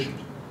coefficient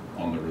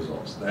on the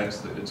results?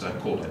 It's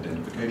called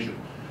identification.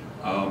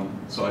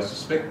 So I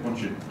suspect one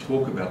should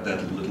talk about that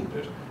a little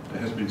bit.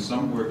 There has been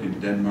some work in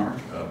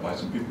Denmark by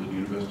some people at the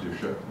University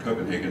of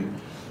Copenhagen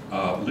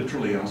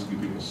literally asking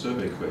people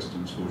survey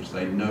questions for which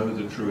they know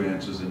the true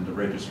answers in the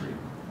registry.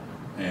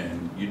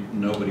 And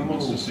nobody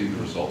wants to see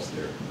the results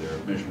there. Their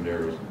measurement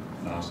error is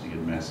nasty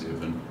and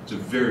massive, and it's a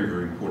very,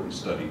 very important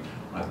study.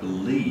 I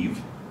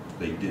believe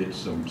they did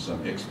some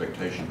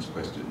expectations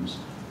questions.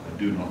 I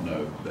do not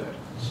know that.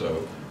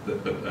 So,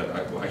 but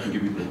I can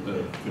give you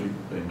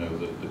they know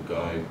the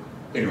guy.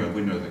 Anyway,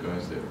 we know the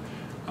guys there.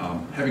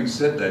 Having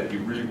said that, you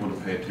really want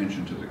to pay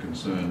attention to the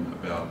concern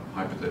about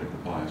hypothetical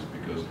bias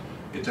because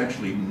it's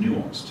actually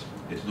nuanced.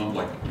 It's not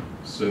like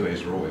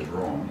surveys are always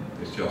wrong.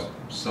 It's just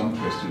some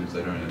questions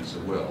they don't answer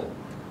well,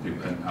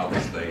 and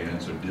others they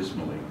answer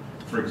dismally.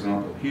 For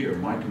example, here,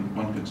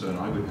 one concern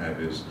I would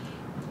have is,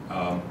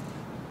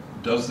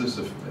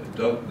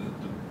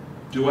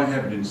 do I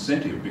have an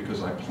incentive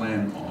because I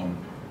plan on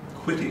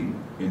quitting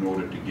in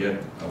order to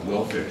get a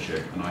welfare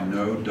check? And I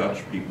know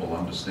Dutch people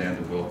understand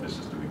the welfare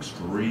system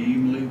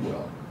extremely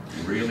well,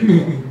 really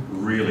well,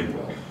 really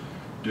well.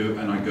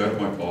 And I go to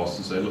my boss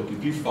and say, look,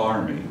 if you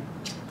fire me,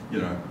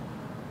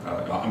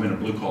 I'm in a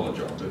blue-collar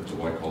job, the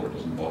white-collar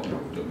doesn't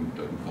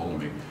follow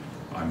me.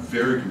 I'm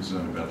very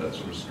concerned about that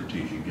sort of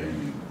strategic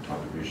gaming type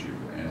of issue.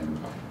 And,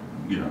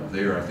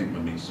 there I think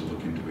one needs to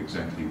look into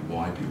exactly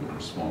why people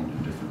respond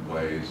in different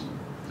ways. And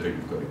there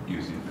you've got to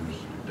use the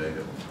administrative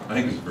data. I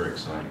think it's very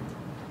exciting.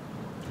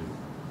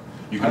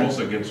 You can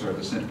also get,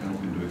 the center panel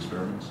can do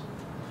experiments.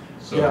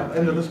 So, yeah,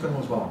 and the list panel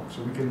as well.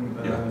 So we can,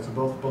 Yeah. so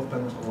both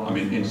panels allow. I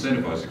mean,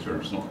 incentivize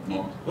experiments, not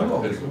Well,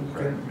 hypothetical you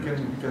crap, yeah.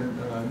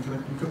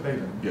 you can pay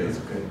them. Yeah. It's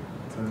okay.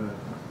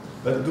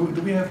 But do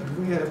we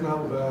have now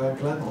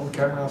Glenn on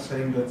camera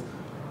saying that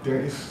there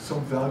is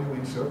some value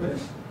in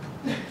surveys?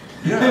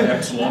 Yeah,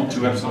 epsilon,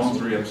 2 epsilon,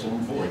 3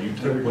 epsilon, 4. You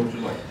take what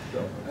you like.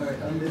 All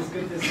right, on this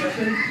good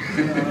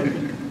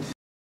discussion.